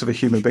I were less of a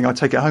human being, I'd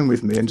take it home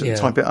with me and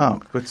just type it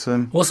up. But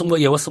what's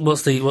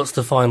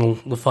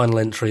the final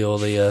entry or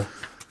the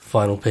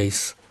final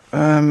piece?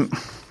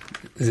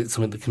 Is it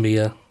something that can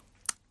be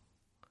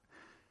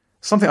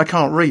something I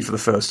can't read for the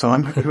first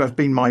time? Who have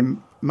been my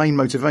main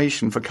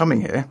motivation for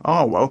coming here?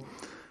 Well,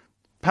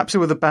 perhaps they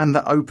were the band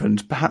that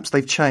opened. Perhaps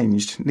they've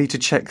changed. Need to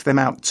check them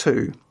out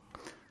too.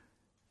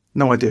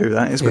 No idea who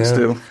that is, but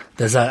still.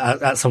 There's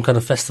at some kind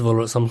of festival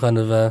or at some kind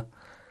of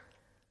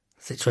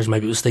situation.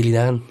 Maybe it was Steely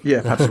Dan.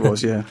 Yeah, perhaps it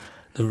was. Yeah,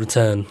 the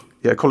return.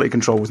 Yeah, Quality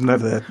Control was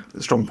never their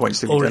strong point.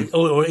 Steely Dan,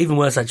 or even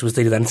worse, actually, was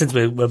Steely Dan. Since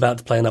we're about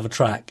to play another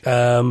track.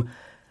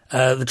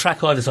 The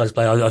track I decided to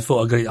play, I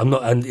thought I'm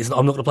not going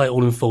to play it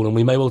all in full, and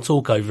we may well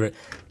talk over it.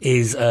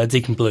 Is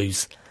Deacon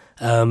Blues,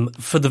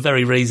 for the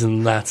very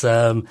reason that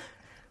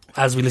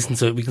as we listen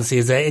to it, we can see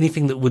is there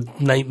anything that would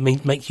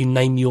make you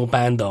name your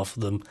band after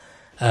them,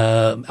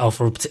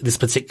 after this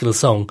particular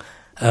song.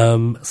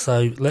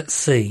 So let's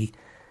see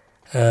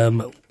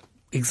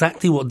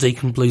exactly what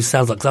Deacon Blues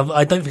sounds like. 'Cause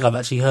I don't think I've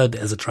actually heard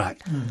it as a track.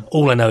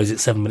 All I know is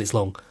it's 7 minutes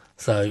long.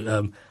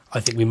 So I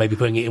think we may be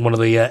putting it in one of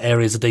the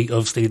areas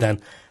of Steely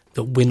Dan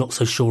that we're not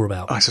so sure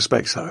about. I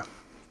suspect so.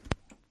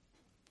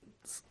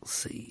 Let's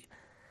see.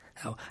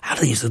 How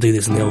did they used to do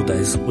this in the old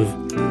days?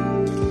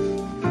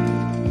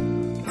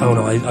 Oh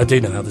no, I do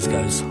know how this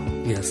goes.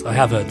 Yes, I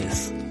have heard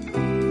this.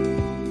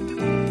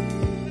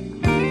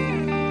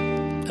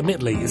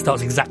 Admittedly, it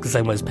starts exactly the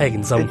same way as Peg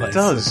in some places. It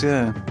does,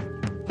 yeah.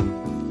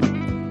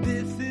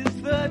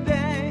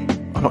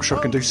 I'm not sure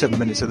I can do 7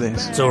 minutes of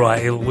this. It's all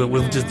right.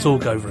 We'll just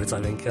talk over it,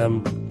 I think.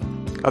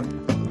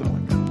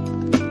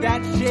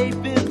 That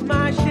shape is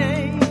my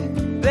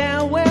shame.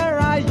 There where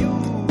I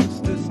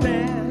used to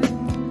stand.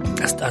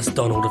 That's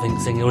Donald, I think,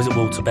 singing, or is it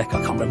Walter Beck?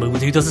 I can't remember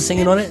who does the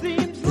singing on it.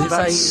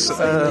 That's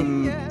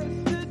Donald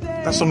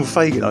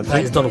Fagen, I think.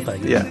 That is Donald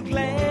Fagen. Yeah.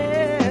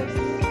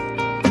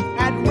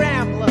 At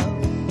Rambler,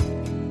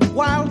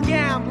 wild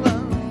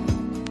gambler.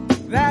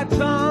 That's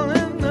all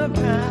in the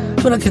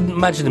past. But I can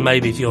imagine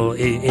maybe if you're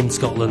in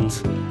Scotland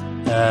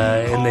in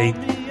the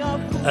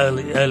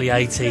early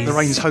 80s. The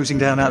rain's hosing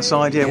down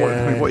outside, what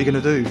are you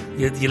going to do?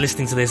 You're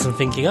listening to this and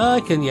thinking,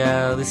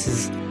 this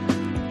is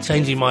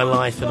changing my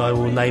life and I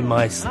will name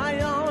my...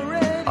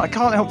 I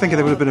can't help thinking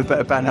they would have been a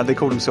better band had they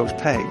called themselves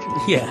Peg.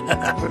 Yeah.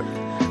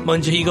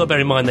 Mind you, you got to bear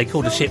in mind they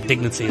called the ship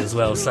Dignity as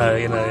well, so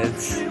you know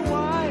it's.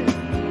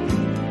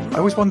 I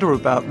always wonder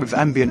about with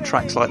ambient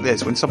tracks like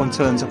this when someone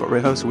turns up at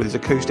rehearsal with his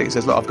acoustic and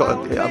says, "Look, I've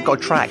got a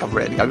track I've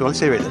written. Let's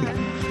hear it."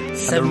 And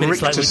 7 the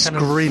minutes later, rictus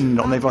grin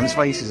on everyone's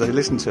faces as they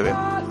listen to it.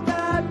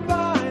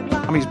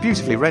 I mean, it's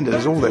beautifully rendered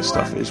as all this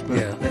stuff is. But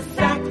Yeah.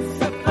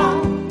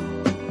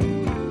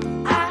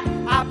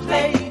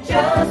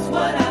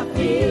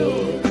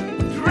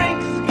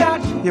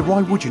 Yeah,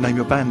 why would you name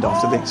your band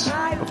after this?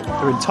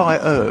 Their entire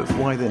oeuvre,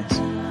 why this?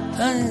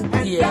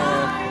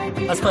 Yeah.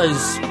 I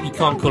suppose you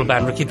can't call a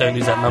band Ricky Don't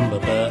Lose That Number,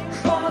 but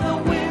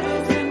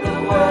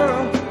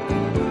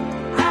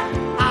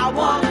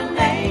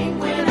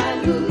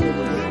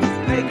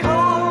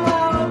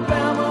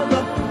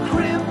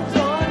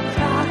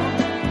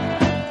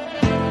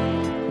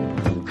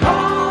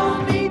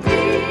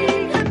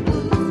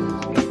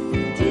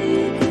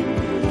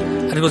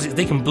and of course it's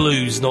Deacon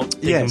Blues, not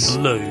Deacon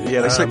Blue.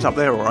 Yeah, they slipped up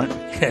there, all right.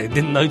 Yeah,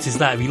 didn't notice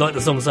that. If you like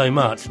the song so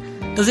much,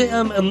 does it?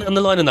 On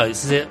the liner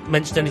notes, does it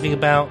mention anything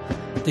about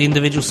the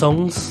individual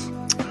songs?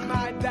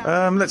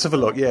 Let's have a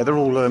look. Yeah, they're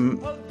all.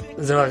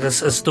 Is there like a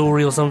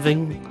story or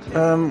something?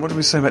 What did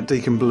we say about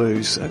Deacon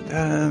Blues?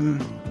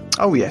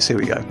 Oh yes, here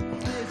we go.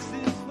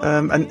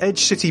 An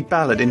Edge City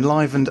ballad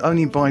enlivened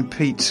only by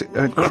Pete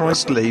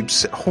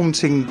Christlieb's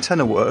haunting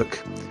tenor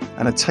work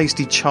and a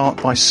tasty chart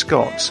by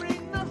Scott.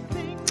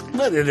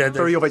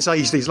 Very of its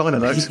age, these liner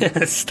notes.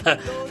 Yes,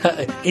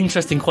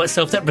 interesting, quite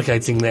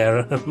self-deprecating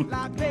there.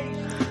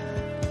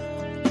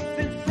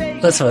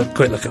 Let's have a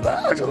quick look at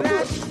that.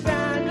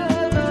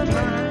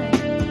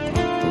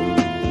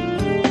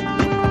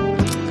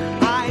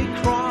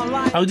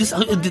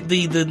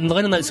 The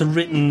liner notes are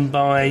written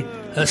by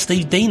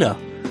Steve Diener,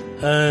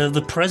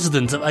 the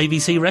president of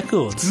ABC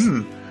Records.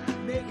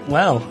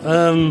 Wow.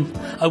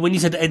 When you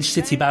said Edge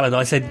City ballad,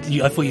 I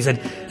thought you said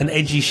an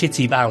edgy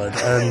shitty ballad,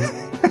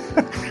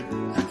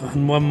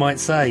 and one might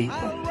say,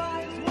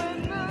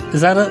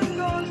 is that a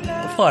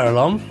fire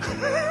alarm?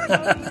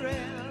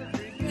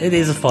 It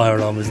is a fire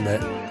alarm, isn't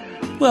it?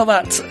 Well,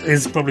 that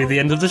is probably the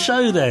end of the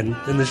show then,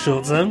 in the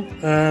short term.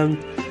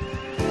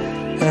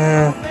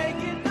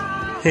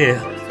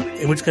 Here,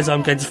 in which case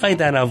I'm going to fade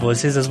down our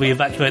voices as we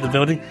evacuate the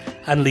building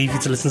and leave you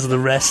to listen to the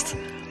rest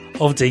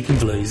of Deacon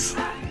Blues.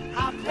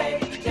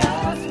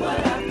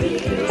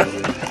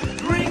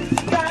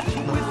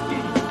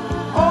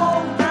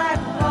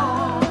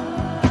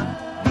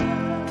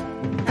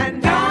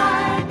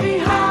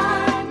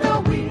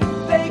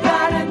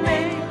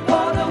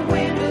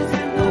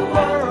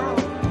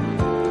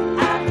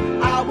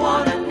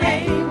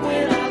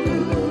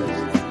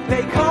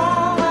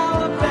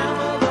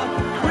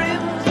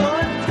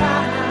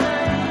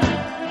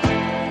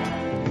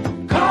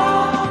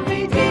 Call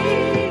me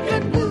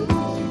Deacon Blues.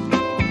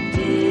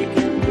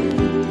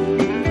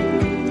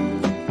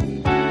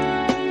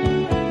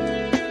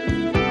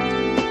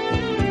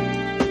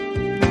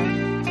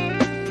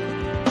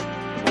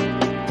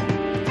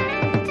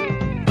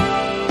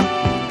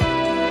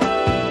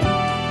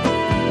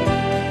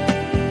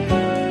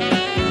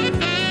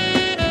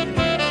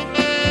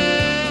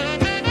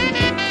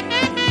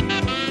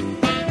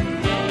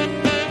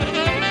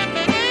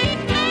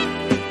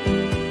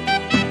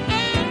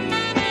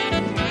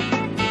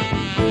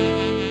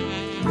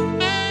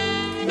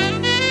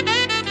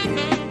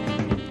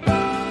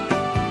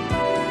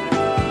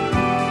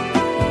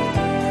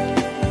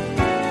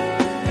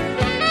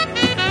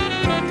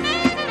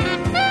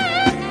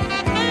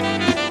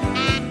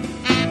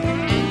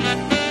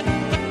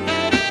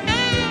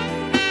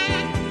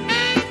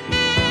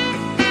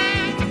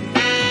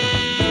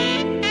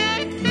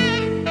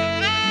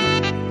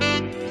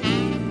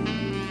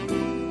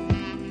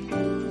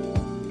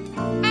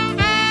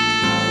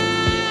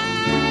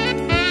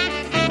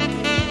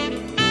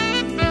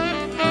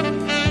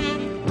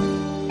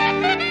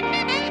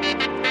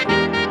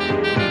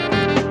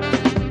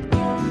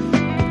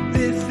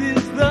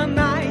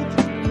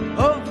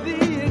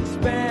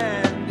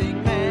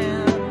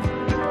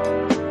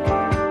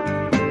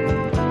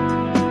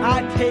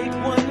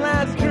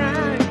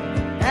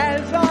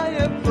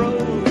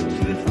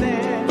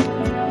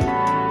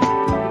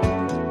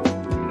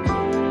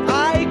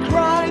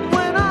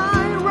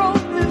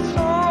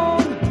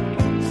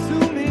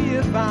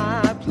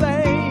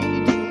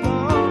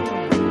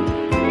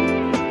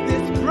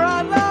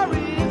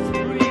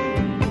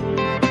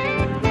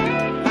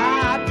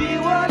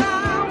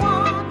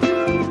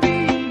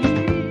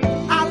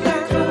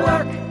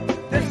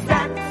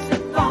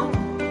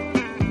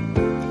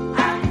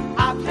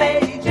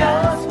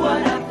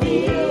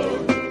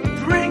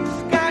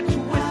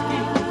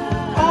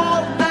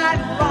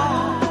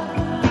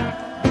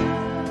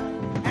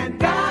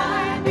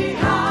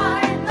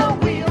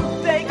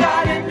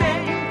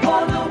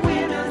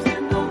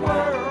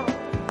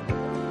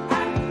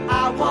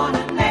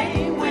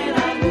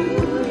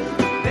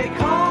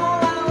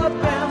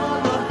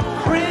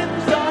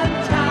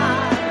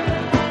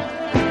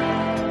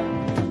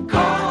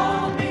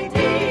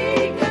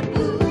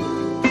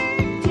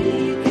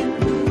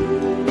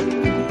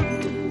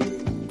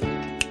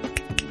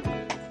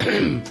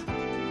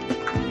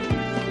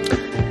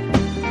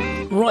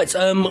 Right,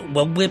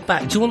 well, we're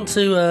back. Do you want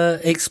to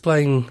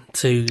explain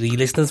to the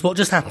listeners what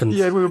just happened?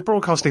 Yeah, we were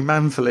broadcasting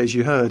manfully, as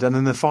you heard, and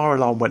then the fire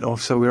alarm went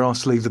off, so we were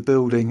asked to leave the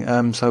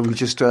building. So we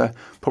just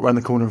popped round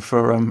the corner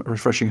for a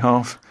refreshing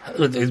half.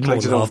 It's more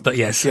than half, but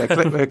yes. Yeah,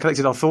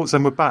 collected our thoughts,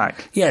 and we're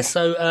back. Yeah,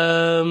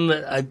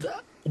 so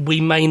we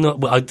may not...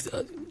 Well,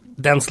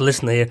 down to the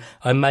listener here,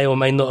 I may or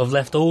may not have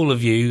left all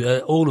of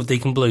you, all of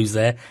Deacon Blues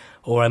there,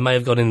 or I may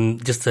have gone in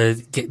just to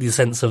get the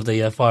sense of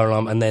the fire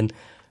alarm and then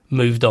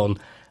moved on.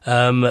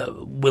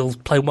 We'll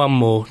play one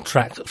more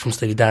track from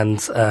Steely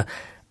Dan's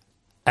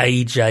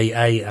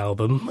AJA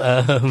album,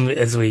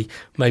 as we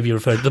maybe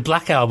refer to the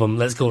Black Album,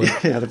 let's call it.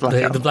 Yeah,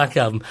 the Black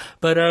Album.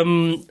 But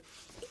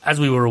as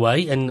we were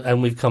away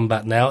and we've come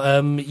back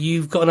now,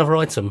 you've got another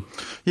item.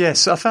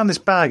 Yes, I found this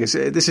bag. Is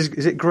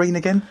it green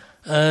again?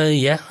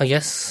 Yeah, I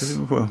guess.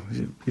 Well,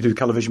 you do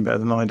colour vision better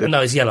than I do.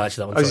 No, it's yellow,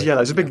 actually, that one. Oh, it's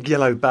yellow. It's a big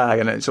yellow bag,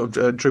 and it sort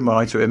of drew my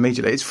eye to it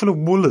immediately. It's full of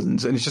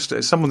woolens, and it's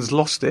just someone's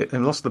lost it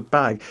and lost the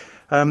bag.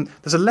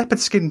 There's a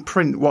leopard skin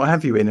print, what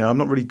have you, in it. I'm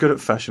not really good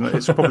at fashion.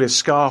 It's probably a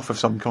scarf of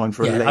some kind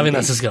for a lady. I think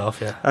that's a scarf,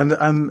 yeah. And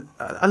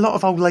a lot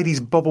of old ladies'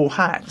 bobble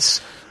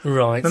hats.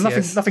 Right,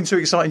 Nothing too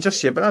exciting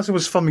just yet, but as I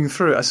was thumbing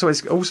through it, I saw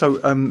it's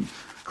also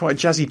quite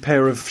a jazzy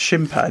pair of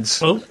shin pads.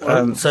 So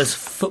it's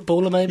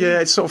footballer, maybe? Yeah,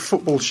 it's sort of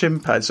football shin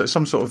pads, so it's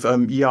some sort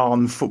of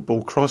yarn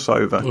football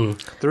crossover.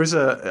 There is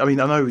I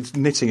know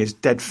knitting is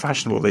dead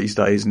fashionable these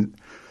days, and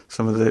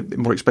some of the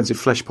more expensive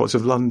flesh pots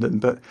of London,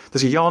 but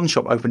there's a yarn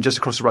shop open just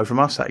across the road from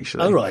us,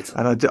 actually. Oh, right.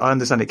 And I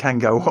understand it can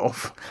go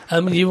off.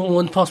 You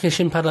want to pass me a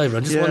shin pad over?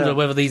 I just wonder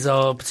whether these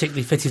are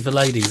particularly fitted for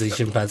ladies, these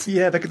shin pads.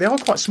 Yeah, they are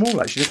quite small,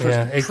 actually.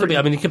 Yeah, it could be.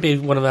 I mean, it could be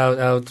one of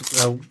our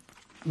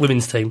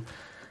women's team.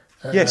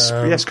 Yes,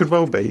 could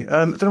well be.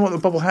 I don't know what the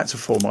bobble hats are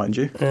for, mind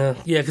you. Yeah,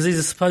 because these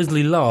are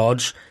supposedly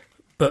large,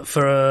 but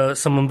for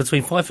someone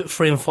between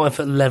 5'3" and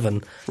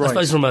 5'11". Right.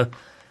 I suppose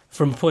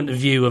from a point of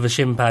view of a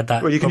shin pad,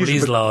 that you can probably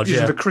is large. Use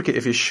it for cricket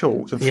if you're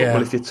short, and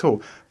football if you're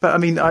tall. But I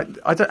mean, I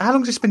don't, how long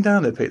has this been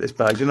down there, Pete? This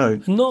bag, do you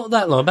know? Not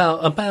that long.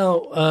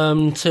 About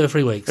 2 or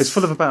 3 weeks. It's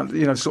full of about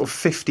sort of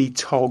 50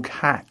 tog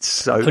hats.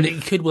 So, and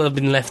it could well have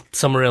been left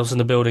somewhere else in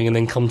the building and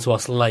then come to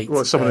us late.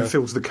 Well, someone who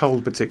feels the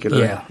cold,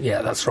 particularly.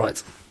 Yeah, that's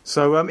right.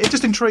 So it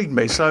just intrigued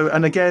me. So,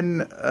 and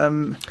again,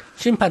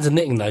 shin pads are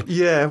knitting though.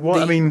 Yeah,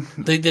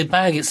 the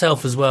bag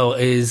itself as well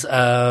is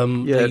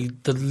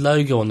the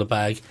logo on the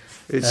bag.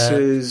 It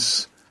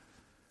says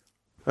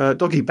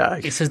doggy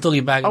bag. It says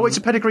doggy bag. Oh, it's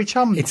a Pedigree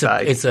Chum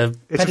bag. It's a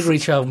Pedigree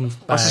Chum bag.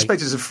 I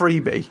suspect it's a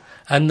freebie.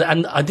 And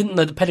I didn't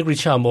know the Pedigree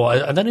Chum, or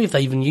I don't know if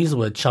they even use the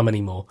word chum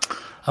anymore.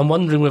 I'm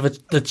wondering whether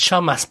the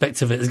chum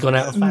aspect of it has gone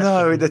out of fashion.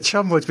 No, the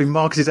chum word's been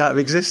marketed out of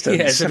existence.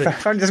 Yeah, so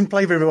apparently doesn't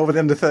play very well with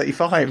the under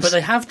 35s. But they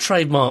have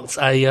trademarked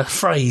a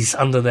phrase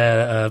under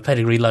their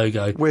Pedigree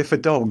logo. We're for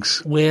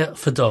dogs. We're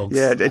for dogs.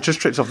 Yeah, it just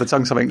trips off the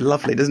tongue something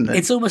lovely, doesn't it?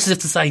 It's almost as if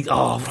to say,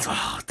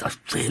 I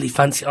really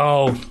fancy,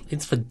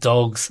 it's for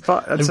dogs.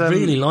 But I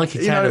really like a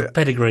can of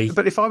Pedigree.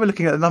 But if I were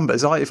looking at the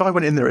numbers, if I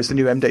went in there as the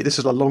new MD, this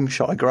is a long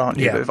shot, I grant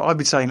you, but if I'd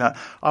be saying that,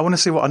 I want to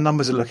see what our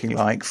numbers are looking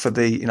like for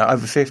the,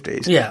 over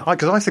 50s. Yeah.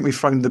 Because I think we've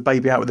thrown the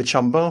baby out with the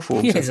chum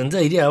bathwater. Yes,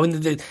 indeed, yeah. I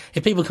mean,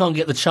 if people can't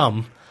get the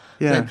chum...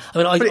 Yeah,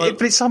 but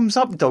it sums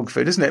up dog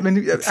food, doesn't it? I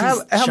mean,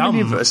 how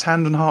many of us,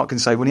 hand on heart, can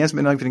say when he hasn't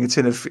been opening a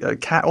tin of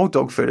cat or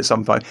dog food at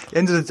some point, at the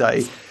end of the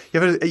day,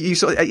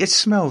 it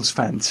smells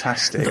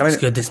fantastic. It's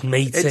good, it's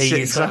meaty, it's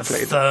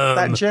exactly firm.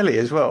 That jelly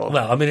as well.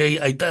 Well, I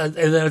mean,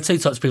 there are two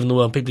types of people in the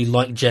world: people who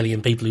like jelly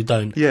and people who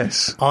don't.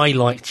 Yes, I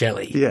like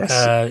jelly. Yes,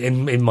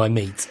 in my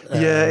meat. To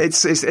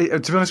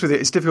be honest with you,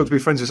 it's difficult to be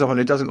friends with someone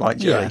who doesn't like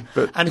jelly. Yeah.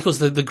 But and of course,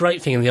 the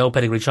great thing in the old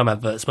Pedigree Chum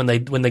adverts when they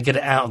get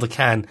it out of the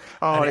can,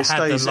 and it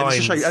stays.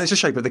 And it's the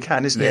shape of the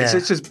can, isn't it? Yeah.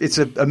 It's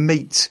a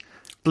meat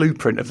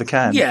blueprint of the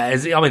can. Yeah,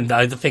 I mean,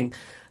 I think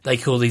they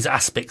call these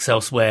aspics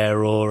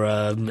elsewhere,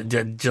 or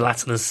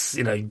gelatinous,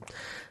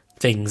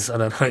 things. I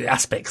don't know,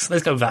 aspects.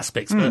 Let's go with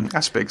aspects.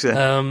 Aspects,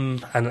 yeah.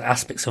 And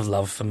aspects of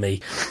love for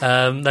me.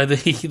 No,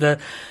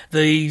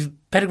 the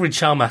Pedigree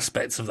Charm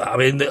aspects of that. I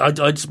mean,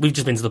 we've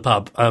just been to the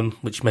pub,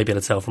 which you may be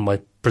able to tell from my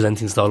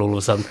presenting style all of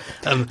a sudden.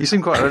 You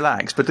seem quite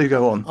relaxed, but do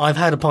go on.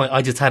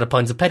 I just had a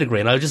pint of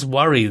Pedigree, and I just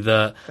worry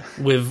that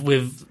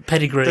with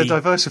Pedigree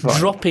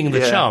dropping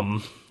the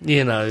chum,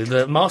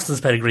 the Marston's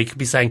Pedigree could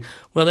be saying,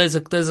 well, there's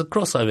a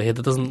crossover here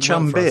that doesn't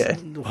chum beer.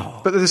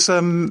 Oh. But there's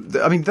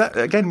that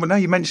again. Well, now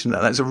you mention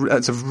that,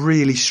 that's a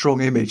really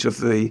strong image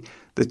of the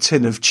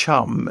tin of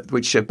chum,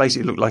 which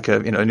basically looked like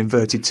an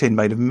inverted tin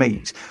made of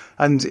meat.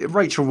 And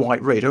Rachel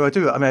White-Reid, who I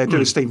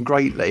do esteem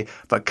greatly,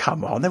 but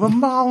come on, they were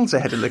miles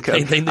ahead of the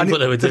curve. They knew what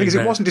they were doing. Because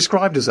it wasn't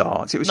described as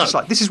art. It was just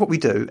like, this is what we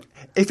do.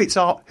 If it's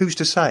art, who's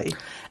to say?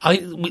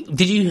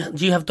 Do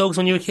you have dogs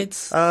when you were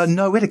kids?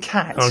 No, we had a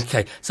cat.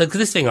 Okay, so because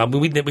this thing,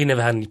 we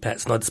never had any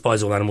pets, and I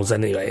despise all animals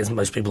anyway, as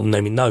most people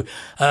know me know.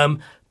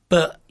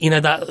 But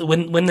that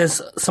when there's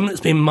something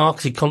that's being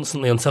marketed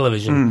constantly on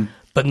television,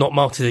 but not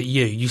marketed at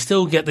you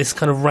still get this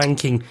kind of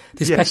ranking,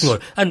 this pecking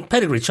order. And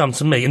Pedigree Chum,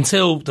 to me,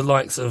 until the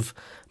likes of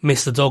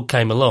Mr. Dog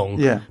came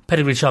along,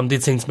 Pedigree Chum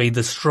did seem to be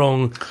the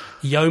strong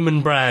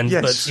yeoman brand,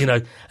 but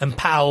and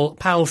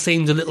Pal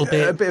seemed a little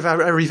bit... A bit of a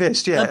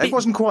revist, it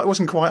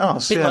wasn't quite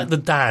us. A bit like the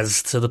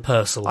Daz to the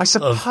Purcell, I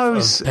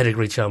suppose, of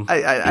Pedigree Chum.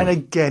 And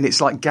again,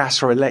 it's like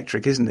gas or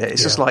electric, isn't it?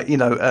 It's just like,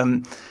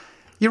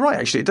 you're right,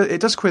 actually.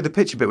 It does queer the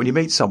picture a bit when you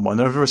meet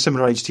someone of a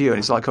similar age to you, and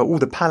it's like, all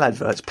the Pal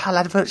adverts,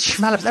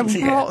 schmal adverts,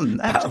 they were rotten.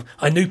 Pal,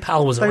 I knew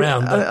Pal was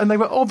around. And they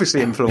were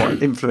obviously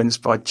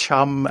influenced by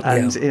Chum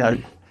and, they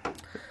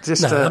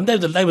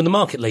were the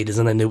market leaders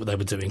and they knew what they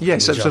were doing.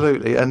 Yes,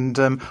 absolutely. And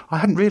I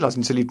hadn't realised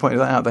until you pointed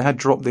that out, they had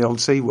dropped the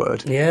old C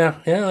word. Yeah,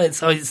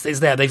 it's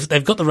there.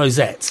 They've got the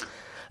rosette,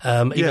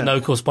 even though,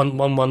 of course,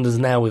 one wonders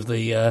now with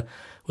the...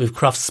 with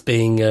Crufts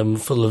being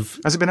full of...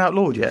 Has it been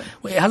outlawed yet?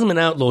 Well, it hasn't been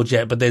outlawed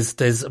yet, but there's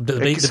the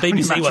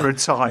BBC one. Of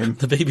time.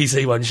 The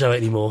BBC won't show it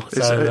anymore.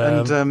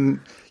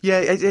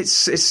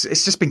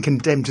 It's just been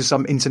condemned to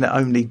some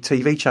internet-only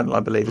TV channel, I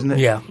believe, isn't it?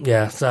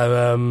 Yeah.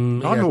 So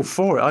I'm all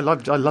for it. I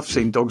love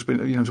seeing dogs,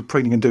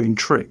 preening and doing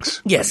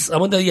tricks. Yes, I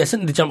wonder. Yeah,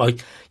 certainly the jump.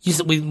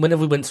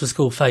 Whenever we went to a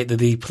school fete,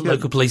 the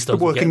local police dogs,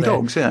 the working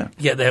dogs,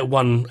 get their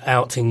one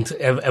outing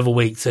every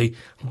week to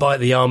bite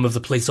the arm of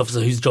the police officer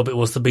whose job it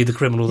was to be the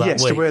criminal that week.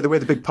 Yes, to wear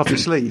the big puffy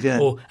sleeve. Yeah,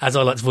 or as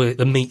I like to call it,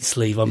 the meat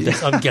sleeve. I'm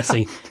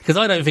guessing because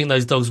I don't think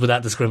those dogs were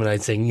that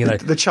discriminating.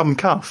 The chum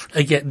cuff.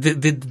 Again,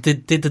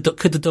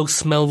 could the dog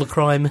smell the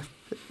crime?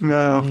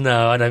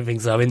 No, I don't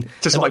think so. I mean,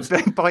 just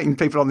like biting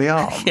people on the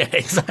arm. Yeah,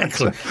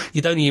 exactly.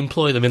 You'd only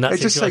employ them in that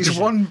situation. It just takes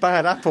one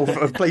bad apple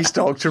for a police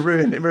dog to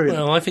ruin it.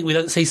 Well, I think we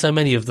don't see so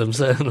many of them,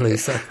 certainly.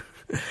 So.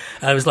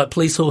 It was like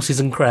police horses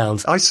and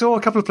crowns. I saw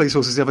a couple of police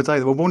horses the other day.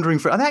 They were wandering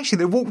through, and actually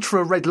they walked through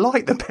a red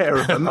light, the pair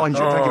of them, mind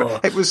you.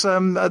 It was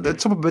at the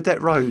top of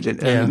Burdett Road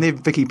near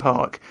Vicky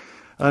Park.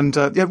 And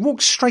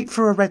walked straight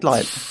through a red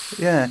light.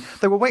 Yeah,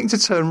 they were waiting to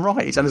turn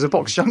right, and there's a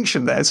box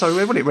junction there. So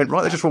when it went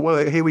right, they just thought,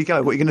 "Well, here we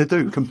go. What are you going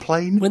to do?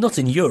 Complain?" We're not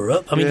in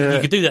Europe. I mean, you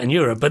could do that in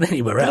Europe, but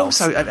anywhere else.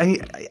 But also,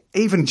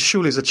 even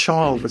surely as a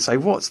child would say,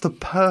 "What's the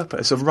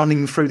purpose of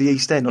running through the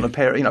East End on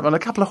on a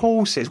couple of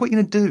horses? What are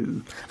you going to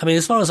do?" I mean,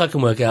 as far as I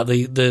can work out,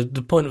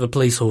 the point of a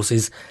police horse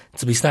is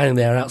to be standing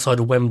there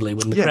outside of Wembley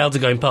when the crowds are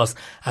going past,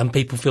 and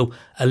people feel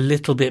a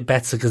little bit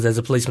better because there's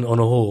a policeman on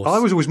a horse. I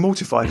was always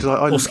mortified because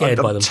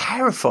I'm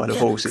terrified of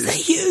horses. They're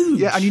huge.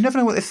 Yeah, and you never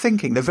know what they're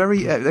thinking. They've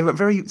got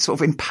very sort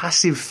of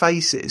impassive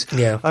faces.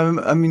 Yeah.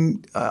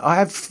 I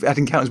have had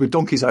encounters with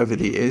donkeys over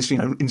the years.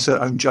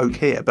 Insert own joke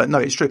here, but no,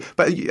 it's true.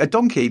 But a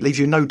donkey leaves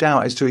you no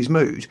doubt as to his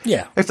mood.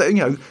 Yeah. If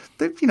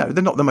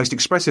they're not the most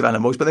expressive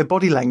animals, but their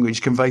body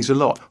language conveys a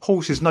lot.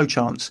 Horses, no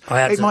chance.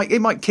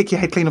 It might kick your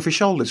head clean off your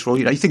shoulders for all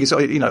you think it's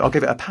I'll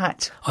give it a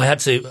pat. I had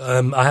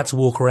to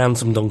walk around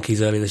some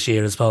donkeys earlier this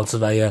year as part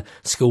of a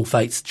school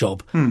fates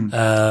job.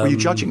 Were you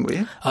judging? Were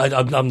you?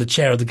 I'm the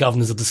chair of the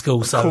governors of the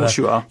school, so of course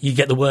you are. You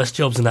get the worst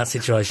jobs in that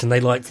situation. They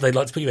like to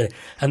put you in it.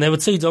 And there were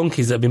two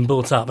donkeys that had been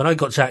brought up, and I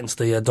got chatting to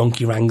the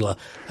donkey wrangler,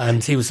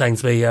 and he was saying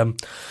to me,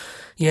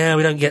 we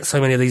don't get so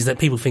many of these that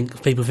people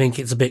think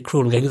it's a bit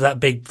cruel. And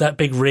that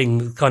big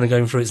ring kind of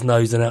going through its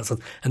nose and outside,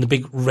 and the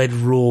big red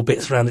raw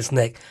bits around its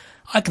neck.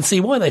 I can see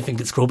why they think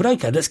it's cruel, but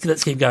okay,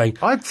 let's keep going.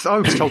 I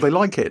was told they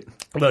like it.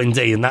 Well,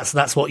 indeed, and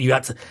that's what you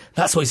had to.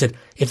 That's what he said.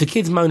 If the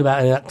kids moan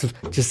about it,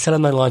 just tell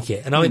them they like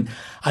it. And I mean,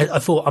 I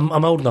thought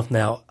I'm old enough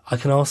now. I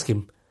can ask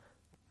him,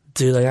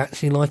 do they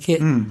actually like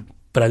it?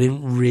 But I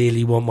didn't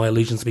really want my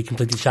illusions to be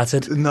completely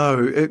shattered.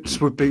 No, it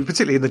would be,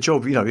 particularly in the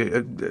job,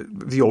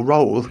 your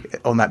role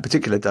on that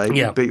particular day.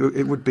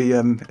 It would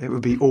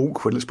be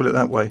awkward. Let's put it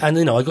that way. And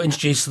I got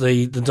introduced to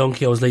the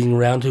donkey I was leading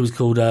around, who was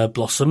called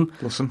Blossom.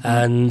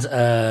 And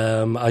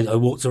I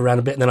walked around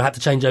a bit, and then I had to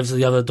change over to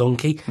the other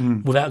donkey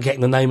without getting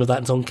the name of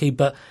that donkey.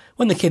 But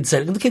when the kids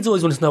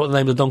always wanted to know what the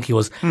name of the donkey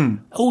was.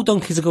 All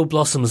donkeys are called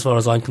Blossom, as far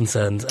as I'm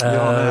concerned.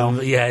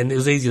 And it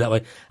was easy that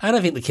way. And I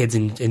think the kids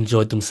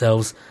enjoyed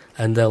themselves,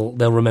 and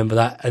they'll remember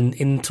that. And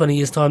in 20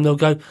 years' time, they'll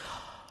go,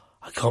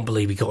 I can't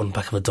believe we got on the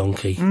back of a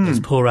donkey. There's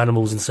poor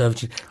animals in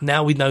servitude.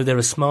 Now we know they're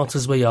as smart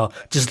as we are.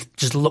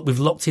 We've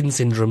locked-in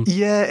syndrome.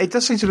 Yeah, it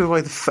does seem to be the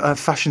way the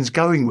fashion's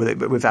going with it,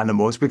 but with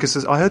animals,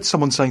 because I heard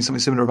someone saying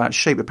something similar about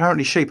sheep.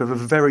 Apparently sheep have a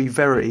very,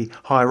 very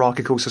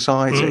hierarchical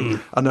society.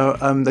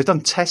 And they've done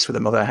tests with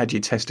them, although how do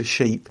you test a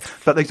sheep?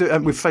 But they do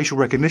with facial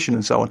recognition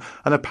and so on.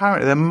 And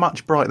apparently they're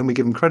much brighter than we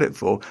give them credit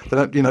for. They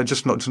don't,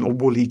 just not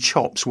woolly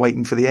chops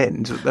waiting for the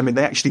end. I mean,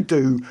 they actually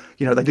do,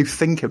 they do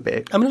think a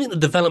bit. I think the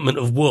development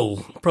of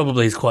wool probably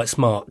is quite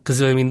smart,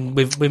 because I mean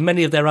with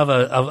many of their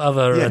other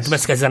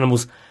domesticated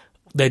animals,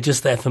 they're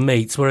just there for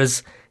meat,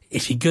 whereas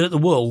if you're good at the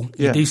wool,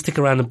 you do stick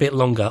around a bit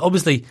longer.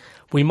 Obviously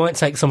we might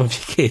take some of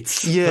your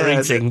kids for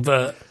eating,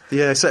 but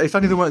so if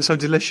only they weren't so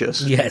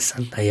delicious. Yes,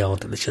 and they are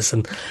delicious,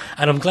 and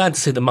I'm glad to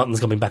see that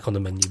mutton's coming back on the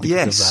menu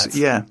because of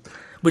that.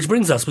 Which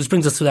brings us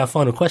to our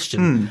final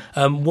question.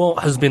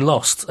 What has been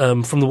lost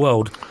from the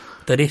world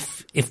that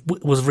if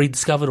was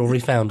rediscovered or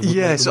refound would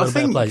make the world a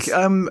better place?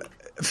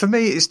 For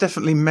me, it's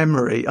definitely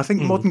memory. I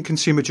think modern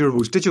consumer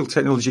durables, digital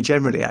technology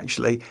generally,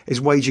 actually,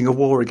 is waging a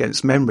war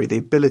against memory, the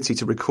ability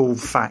to recall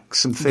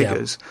facts and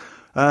figures.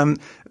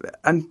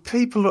 And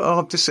people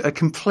are just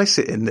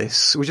complicit in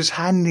this. We're just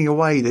handing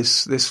away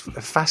this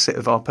facet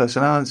of our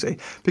personality.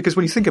 Because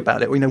when you think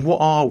about it, what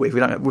are we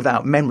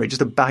without memory?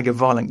 Just a bag of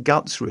violent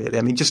guts, really.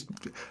 I mean, just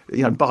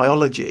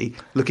biology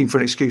looking for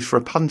an excuse for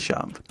a punch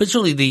up. But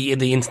surely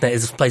the internet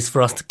is a place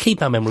for us to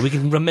keep our memory. We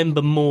can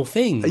remember more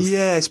things.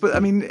 Yes, but I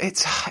mean,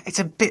 it's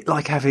a bit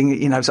like having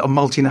sort of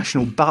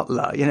multinational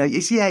butler.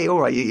 All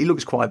right. He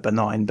looks quite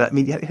benign, but I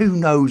mean, who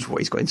knows what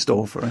he's got in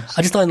store for us?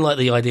 I just don't like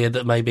the idea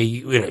that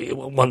maybe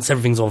once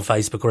everything's on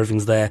Facebook or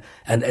everything's there,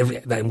 and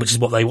which is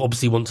what they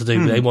obviously want to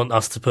do. They want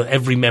us to put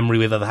every memory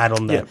we've ever had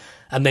on there,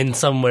 and then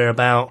somewhere in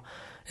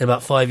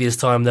about 5 years'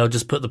 time, they'll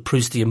just put the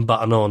Proustian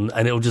button on,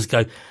 and it'll just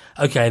go,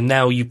 okay,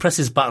 now you press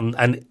this button,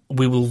 and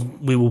we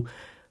will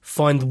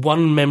find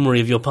one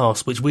memory of your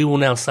past, which we will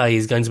now say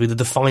is going to be the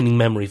defining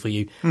memory for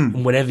you.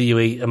 And whenever you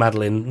eat a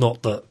Madeleine,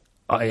 not that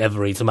I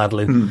ever eat a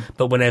Madeleine,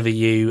 but whenever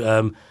you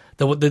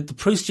the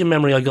Proustian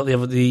memory I got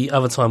the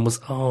other time was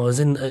I was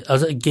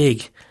at a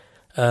gig.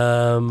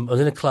 I was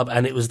in a club,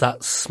 and it was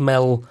that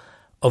smell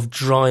of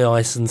dry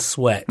ice and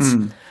sweat.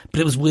 But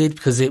it was weird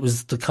because it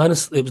was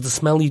the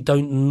smell you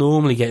don't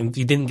normally get.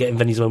 You didn't get in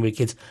venues when we were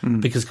kids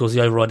because, of course,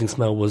 the overriding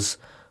smell was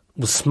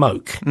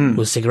smoke,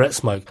 was cigarette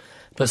smoke.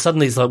 But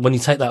suddenly it's like when you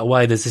take that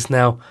away, there's this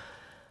now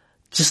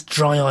just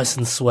dry ice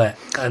and sweat,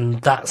 and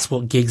that's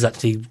what gigs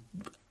actually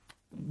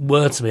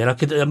were to me. And I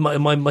could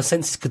my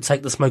senses could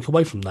take the smoke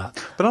away from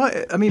that.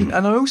 But I mean,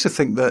 and I also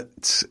think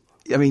that.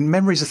 I mean,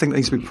 memory is a thing that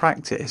needs to be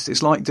practiced.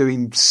 It's like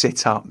doing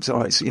sit-ups,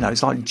 or it's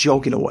like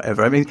jogging or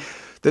whatever. I mean,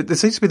 there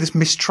seems to be this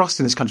mistrust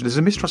in this country. There's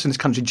a mistrust in this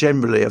country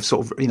generally of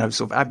sort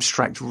of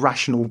abstract,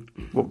 rational,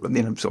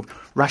 sort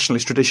of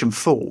rationalist tradition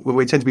thought, where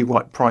we tend to be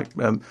quite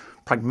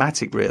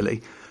pragmatic,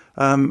 really.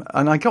 And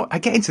I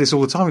get into this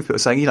all the time with people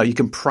saying, you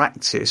can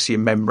practice your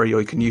memory or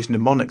you can use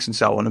mnemonics and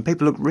so on. And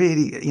people look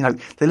really,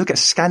 they look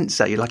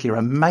askance at you like you're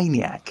a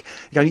maniac.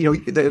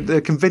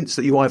 They're convinced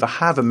that you either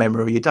have a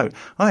memory or you don't.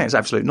 I think it's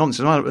absolute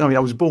nonsense. I mean,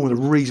 I was born with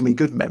a reasonably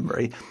good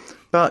memory.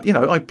 But,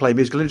 I play a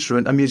musical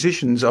instrument, and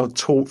musicians are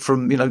taught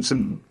from, as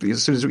soon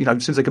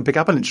as they can pick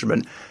up an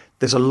instrument,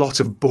 there's a lot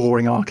of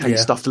boring arcane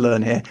stuff to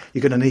learn here.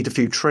 You're going to need a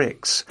few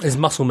tricks. There's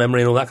muscle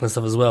memory and all that kind of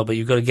stuff as well, but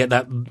you've got to get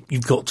that,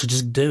 you've got to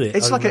just do it.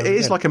 It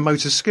is like a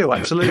motor skill,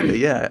 absolutely,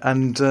 yeah.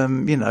 And,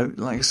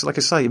 like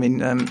I say, I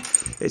mean,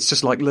 it's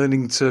just like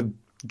learning to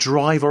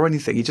drive or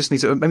anything. You just need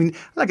to. I mean,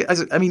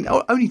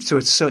 only to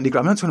a certain degree.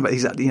 I'm not talking about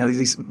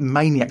these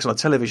maniacs on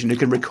television who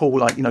can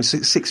recall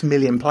 6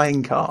 million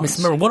playing cards.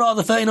 Mr. Merrill, what are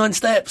the 39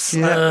 steps?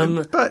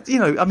 Yeah, but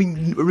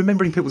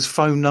remembering people's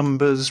phone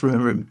numbers,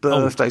 remembering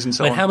birthdays and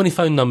so on. How many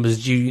phone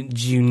numbers do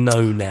you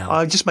know now?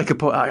 I just make a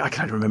point. I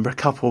can't remember a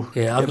couple.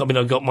 Yeah,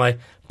 I've got my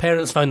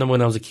parents' phone number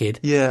when I was a kid.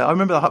 Yeah, I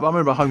remember a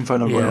home phone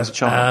number when I was a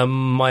child.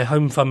 My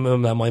home phone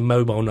number, my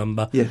mobile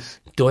number. Yes.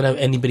 Do I know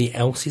anybody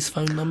else's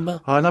phone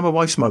number? I know my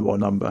wife's mobile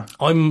number.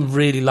 I'm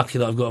really lucky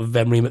that I've got a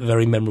very,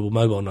 very memorable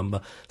mobile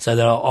number. So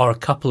there are a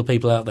couple of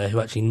people out there who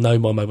actually know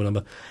my mobile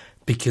number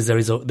because there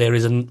is a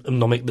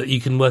mnemonic that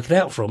you can work it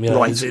out from. Right. I'm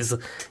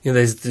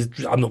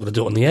not going to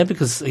do it on the air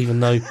because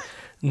even though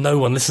no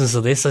one listens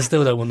to this, I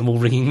still don't want them all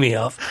ringing me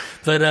up.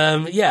 But I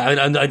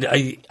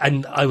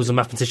was a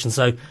mathematician,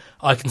 so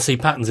I can see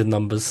patterns in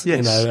numbers.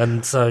 Yes.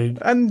 And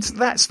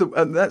that's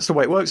the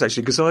way it works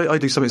actually. Because I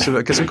do something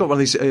similar. Because we've got one of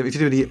these. If you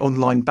do any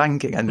online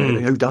banking, and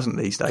who doesn't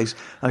these days?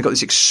 And I've got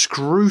this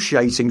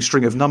excruciating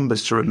string of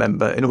numbers to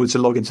remember in order to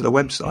log into the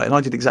website. And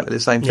I did exactly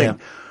the same thing. Yeah.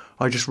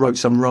 I just wrote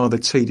some rather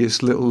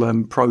tedious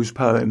little prose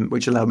poem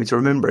which allowed me to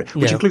remember it,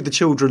 which include the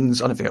children's.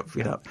 I don't think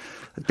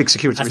big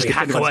security risk if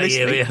anyone's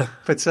listening.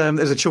 But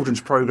there's a children's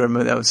program,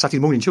 a Saturday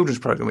morning children's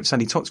program, which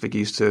Sandy Toksvig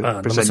used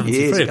to present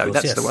years ago.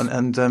 That's the one,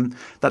 and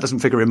that doesn't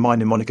figure in my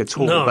mnemonic at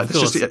all. No, but it's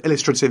just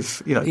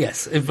illustrative,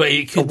 Yes, but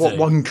it could what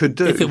one could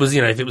do. If it was,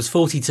 if it was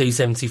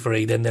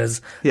 4273, then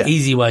there's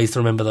easy ways to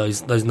remember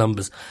those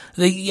numbers.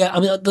 The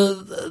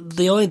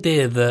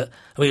idea that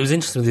it was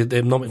interesting with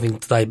the mnemonic thing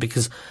today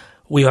because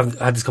we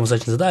had this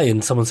conversation today,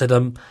 and someone said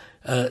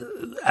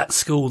at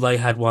school they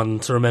had one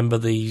to remember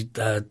the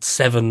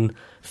 7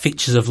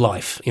 features of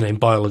life. In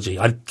biology,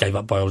 I gave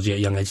up biology at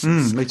a young age.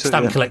 Me too,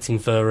 Stamp collecting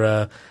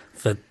for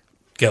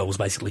girls,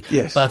 basically.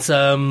 Yes. But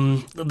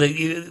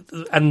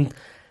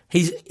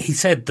he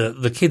said that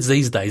the kids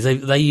these days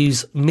they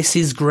use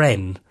Mrs.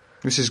 Gren.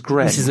 Mrs.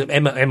 Gren. Mrs.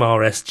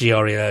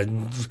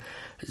 MRSGRE.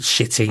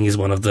 Shitting is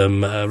one of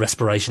them.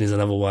 Respiration is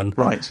another one.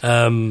 Right.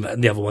 And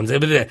the other ones.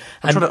 I'm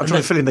trying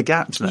to fill in the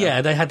gaps now.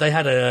 Yeah, they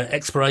had a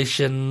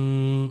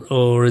expiration,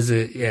 or is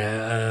it?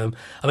 Yeah.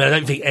 I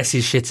don't think S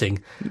is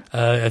shitting.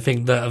 I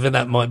think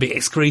that might be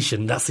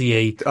excretion. That's the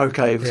E.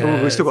 Okay.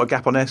 So we've still got a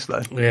gap on S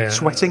though. Yeah.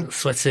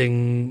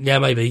 Sweating. Yeah,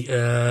 maybe.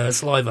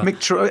 Saliva.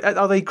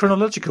 Are they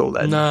chronological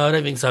then? No, I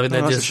don't think so.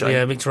 They're just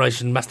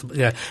micturation.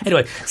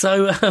 Anyway,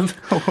 so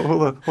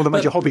all the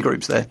major hobby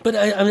groups there. But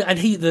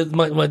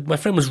my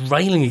friend was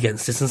railing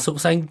against this and sort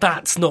of saying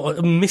that's not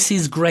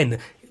Mrs. Gren.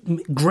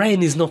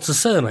 Gren is not a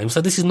surname, so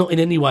this is not in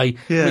any way...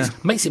 Yeah.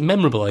 Which makes it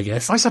memorable, I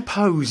guess. I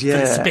suppose, yeah.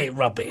 But it's a bit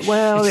rubbish.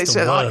 Well, It's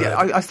just a word.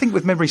 I think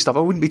with memory stuff, I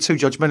wouldn't be too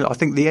judgmental. I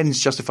think the ends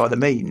justify the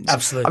means.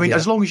 Absolutely, I mean, yeah.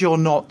 as long as you're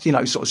not,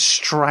 sort of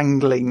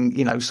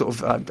strangling,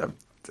 sort of...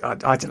 I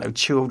don't know,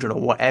 children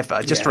or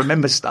whatever, just to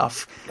remember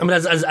stuff. I mean,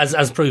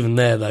 as proven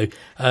there, though,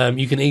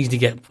 you can easily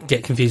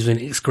get confused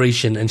with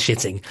excretion and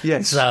shitting.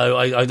 Yes. So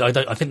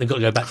I think they've got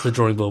to go back to the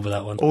drawing board with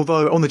that one.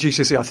 Although on the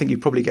GCSE, I think you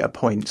probably get a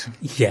point.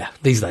 Yeah,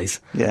 these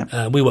days.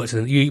 Yeah. We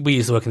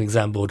used to work in an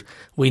exam board.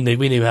 We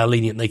knew how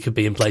lenient they could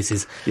be in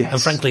places. Yes.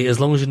 And frankly, as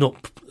long as you're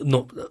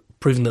not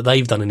proving that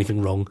they've done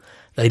anything wrong,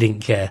 they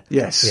didn't care.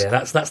 Yes.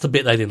 Yeah, that's the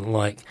bit they didn't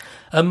like.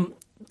 Do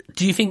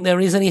you think there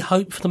is any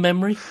hope for the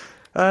memory?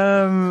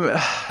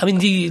 I mean,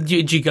 do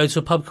you go to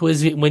a pub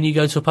quiz? When you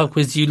go to a pub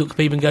quiz, do you look at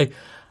people and go,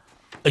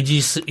 are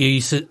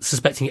you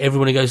suspecting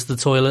everyone who goes to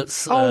the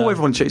toilets?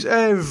 Everyone cheats.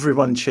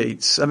 Everyone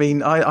cheats. I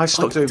mean, I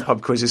stopped doing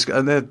pub quizzes.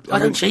 And I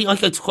don't cheat. I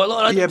go to quite a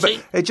lot.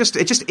 but it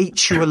just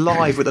eats you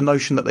alive with the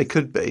notion that they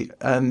could be.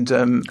 And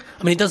I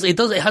mean,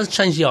 it has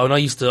changed the art. And I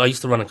used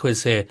to run a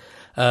quiz here.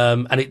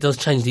 And it does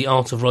change the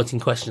art of writing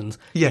questions.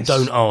 Yes. You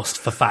don't ask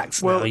for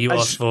facts now. You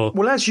ask for...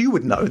 Well, as you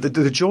would know,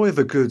 the joy of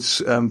a good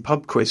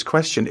pub quiz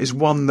question is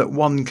one that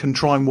one can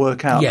try and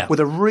work out with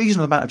a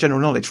reasonable amount of general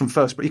knowledge from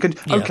first. But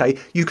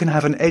you can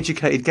have an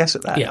educated guess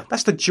at that. Yeah.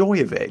 That's the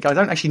joy of it. I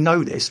don't actually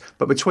know this,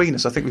 but between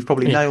us, I think we've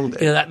probably nailed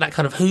it. Yeah, that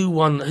kind of who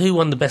won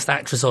the Best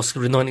Actress Oscar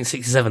in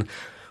 1967.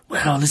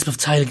 Well, Elizabeth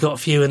Taylor got a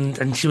few,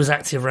 and she was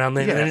active around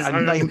then. Yeah,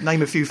 and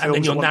name a few films. And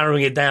then you're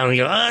narrowing it down, and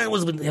you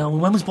go,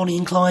 when was Bonnie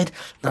and Clyde?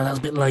 No, that was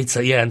a bit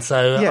later. Yeah, and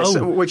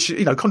so... which,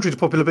 contrary to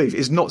popular belief,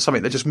 is not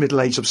something that just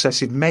middle-aged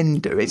obsessive men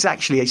do. It's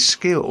actually a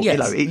skill.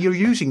 Yes. You're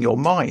using your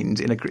mind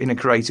in a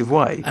creative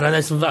way. And I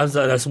know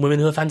some women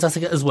who are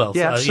fantastic as well.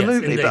 Yeah, so,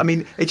 absolutely. Yes, but I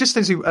mean, it just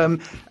tends to...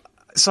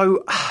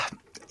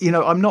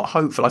 I'm not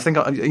hopeful. I think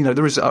I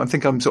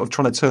think I'm sort of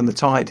trying to turn the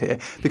tide here,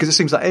 because it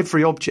seems like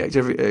every object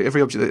that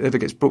ever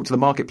gets brought to the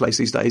marketplace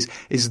these days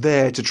is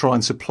there to try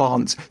and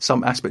supplant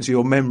some aspects of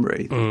your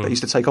memory that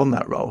used to take on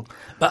that role.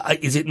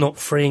 But is it not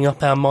freeing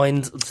up our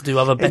mind to do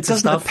other better stuff?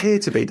 It doesn't appear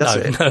to be, does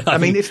it? No, I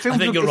mean, if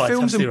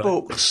films and right.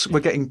 books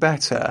were getting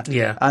better,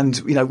 yeah. and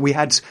we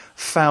had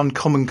found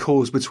common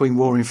cause between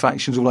warring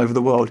factions all over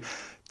the world,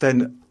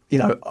 then.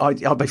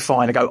 I'll be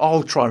fine. I go,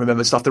 I'll try and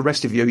remember stuff. The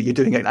rest of you're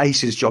doing an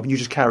ace's job and you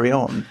just carry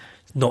on.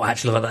 Not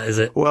actually like that, is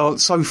it? Well,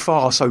 so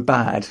far, so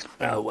bad.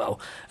 Oh, well.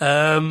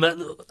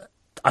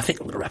 I think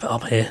I'm going to wrap it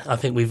up here. I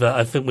think we've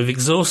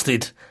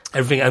exhausted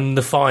everything, and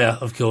the fire,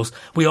 of course.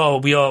 We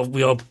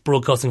are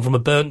broadcasting from a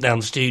burnt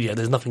down studio.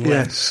 There's nothing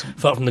left,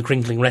 apart from the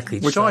crinkling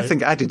wreckage. Which I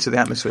think added to the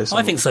atmosphere.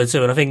 I think so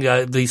too, and I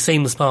think the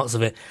seamless parts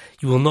of it,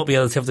 you will not be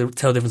able to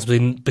tell the difference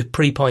between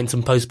pre-pint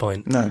and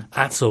post-pint. No.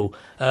 At all.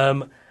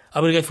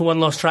 I'm going to go for one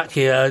last track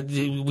here.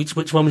 Which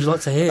one would you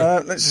like to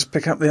hear? Let's just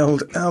pick up the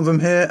old album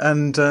here,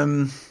 and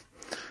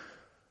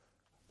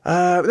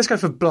let's go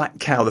for Black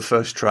Cow, the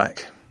first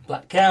track.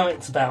 Black Cow,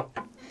 it's about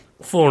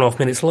 4.5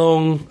 minutes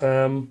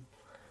long.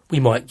 We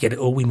might get it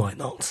or we might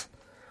not.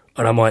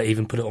 And I might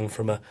even put it on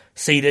from a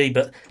CD,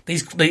 but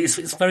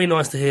it's very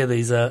nice to hear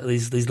these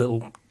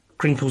little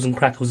crinkles and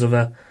crackles of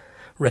a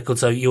record.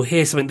 So you'll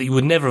hear something that you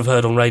would never have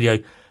heard on radio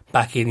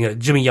back in,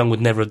 Jimmy Young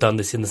would never have done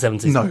this in the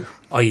 70s. No.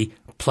 I.e.,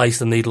 place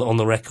the needle on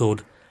the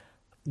record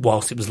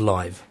whilst it was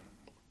live.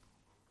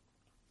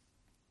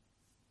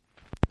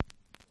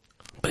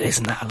 But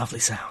isn't that a lovely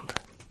sound?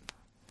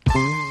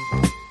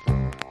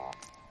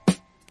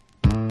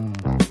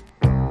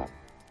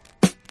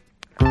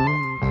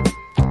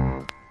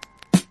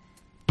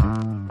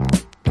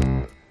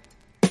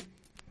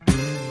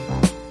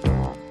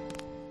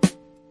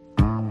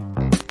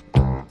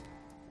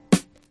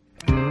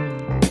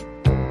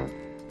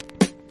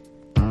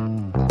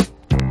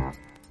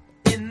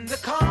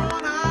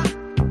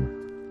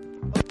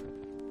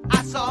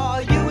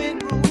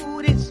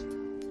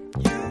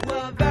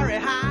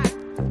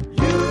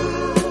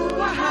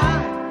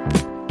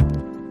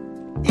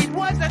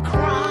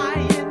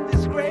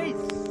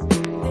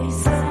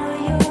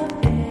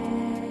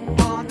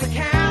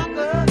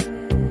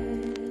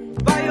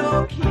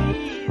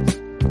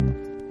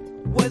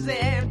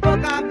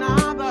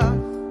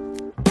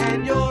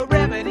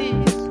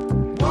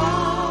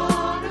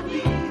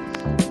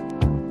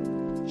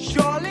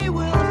 Surely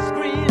we'll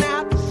screen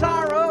out the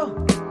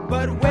sorrow,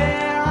 but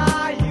where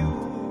are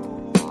you?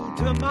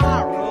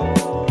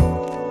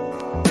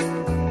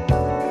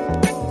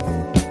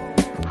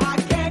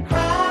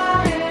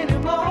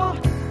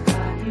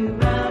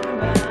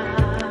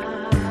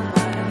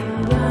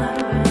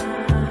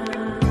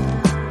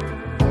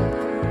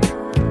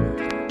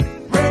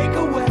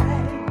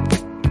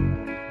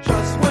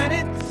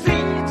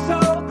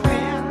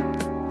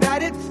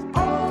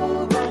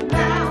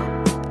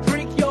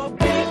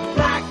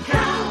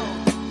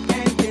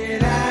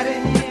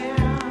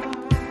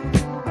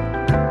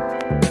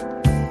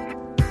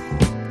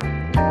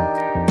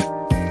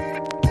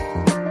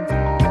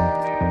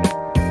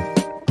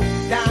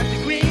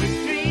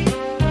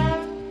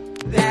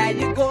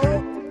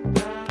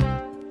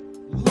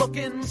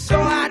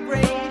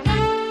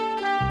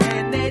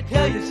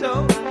 tell you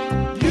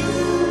so.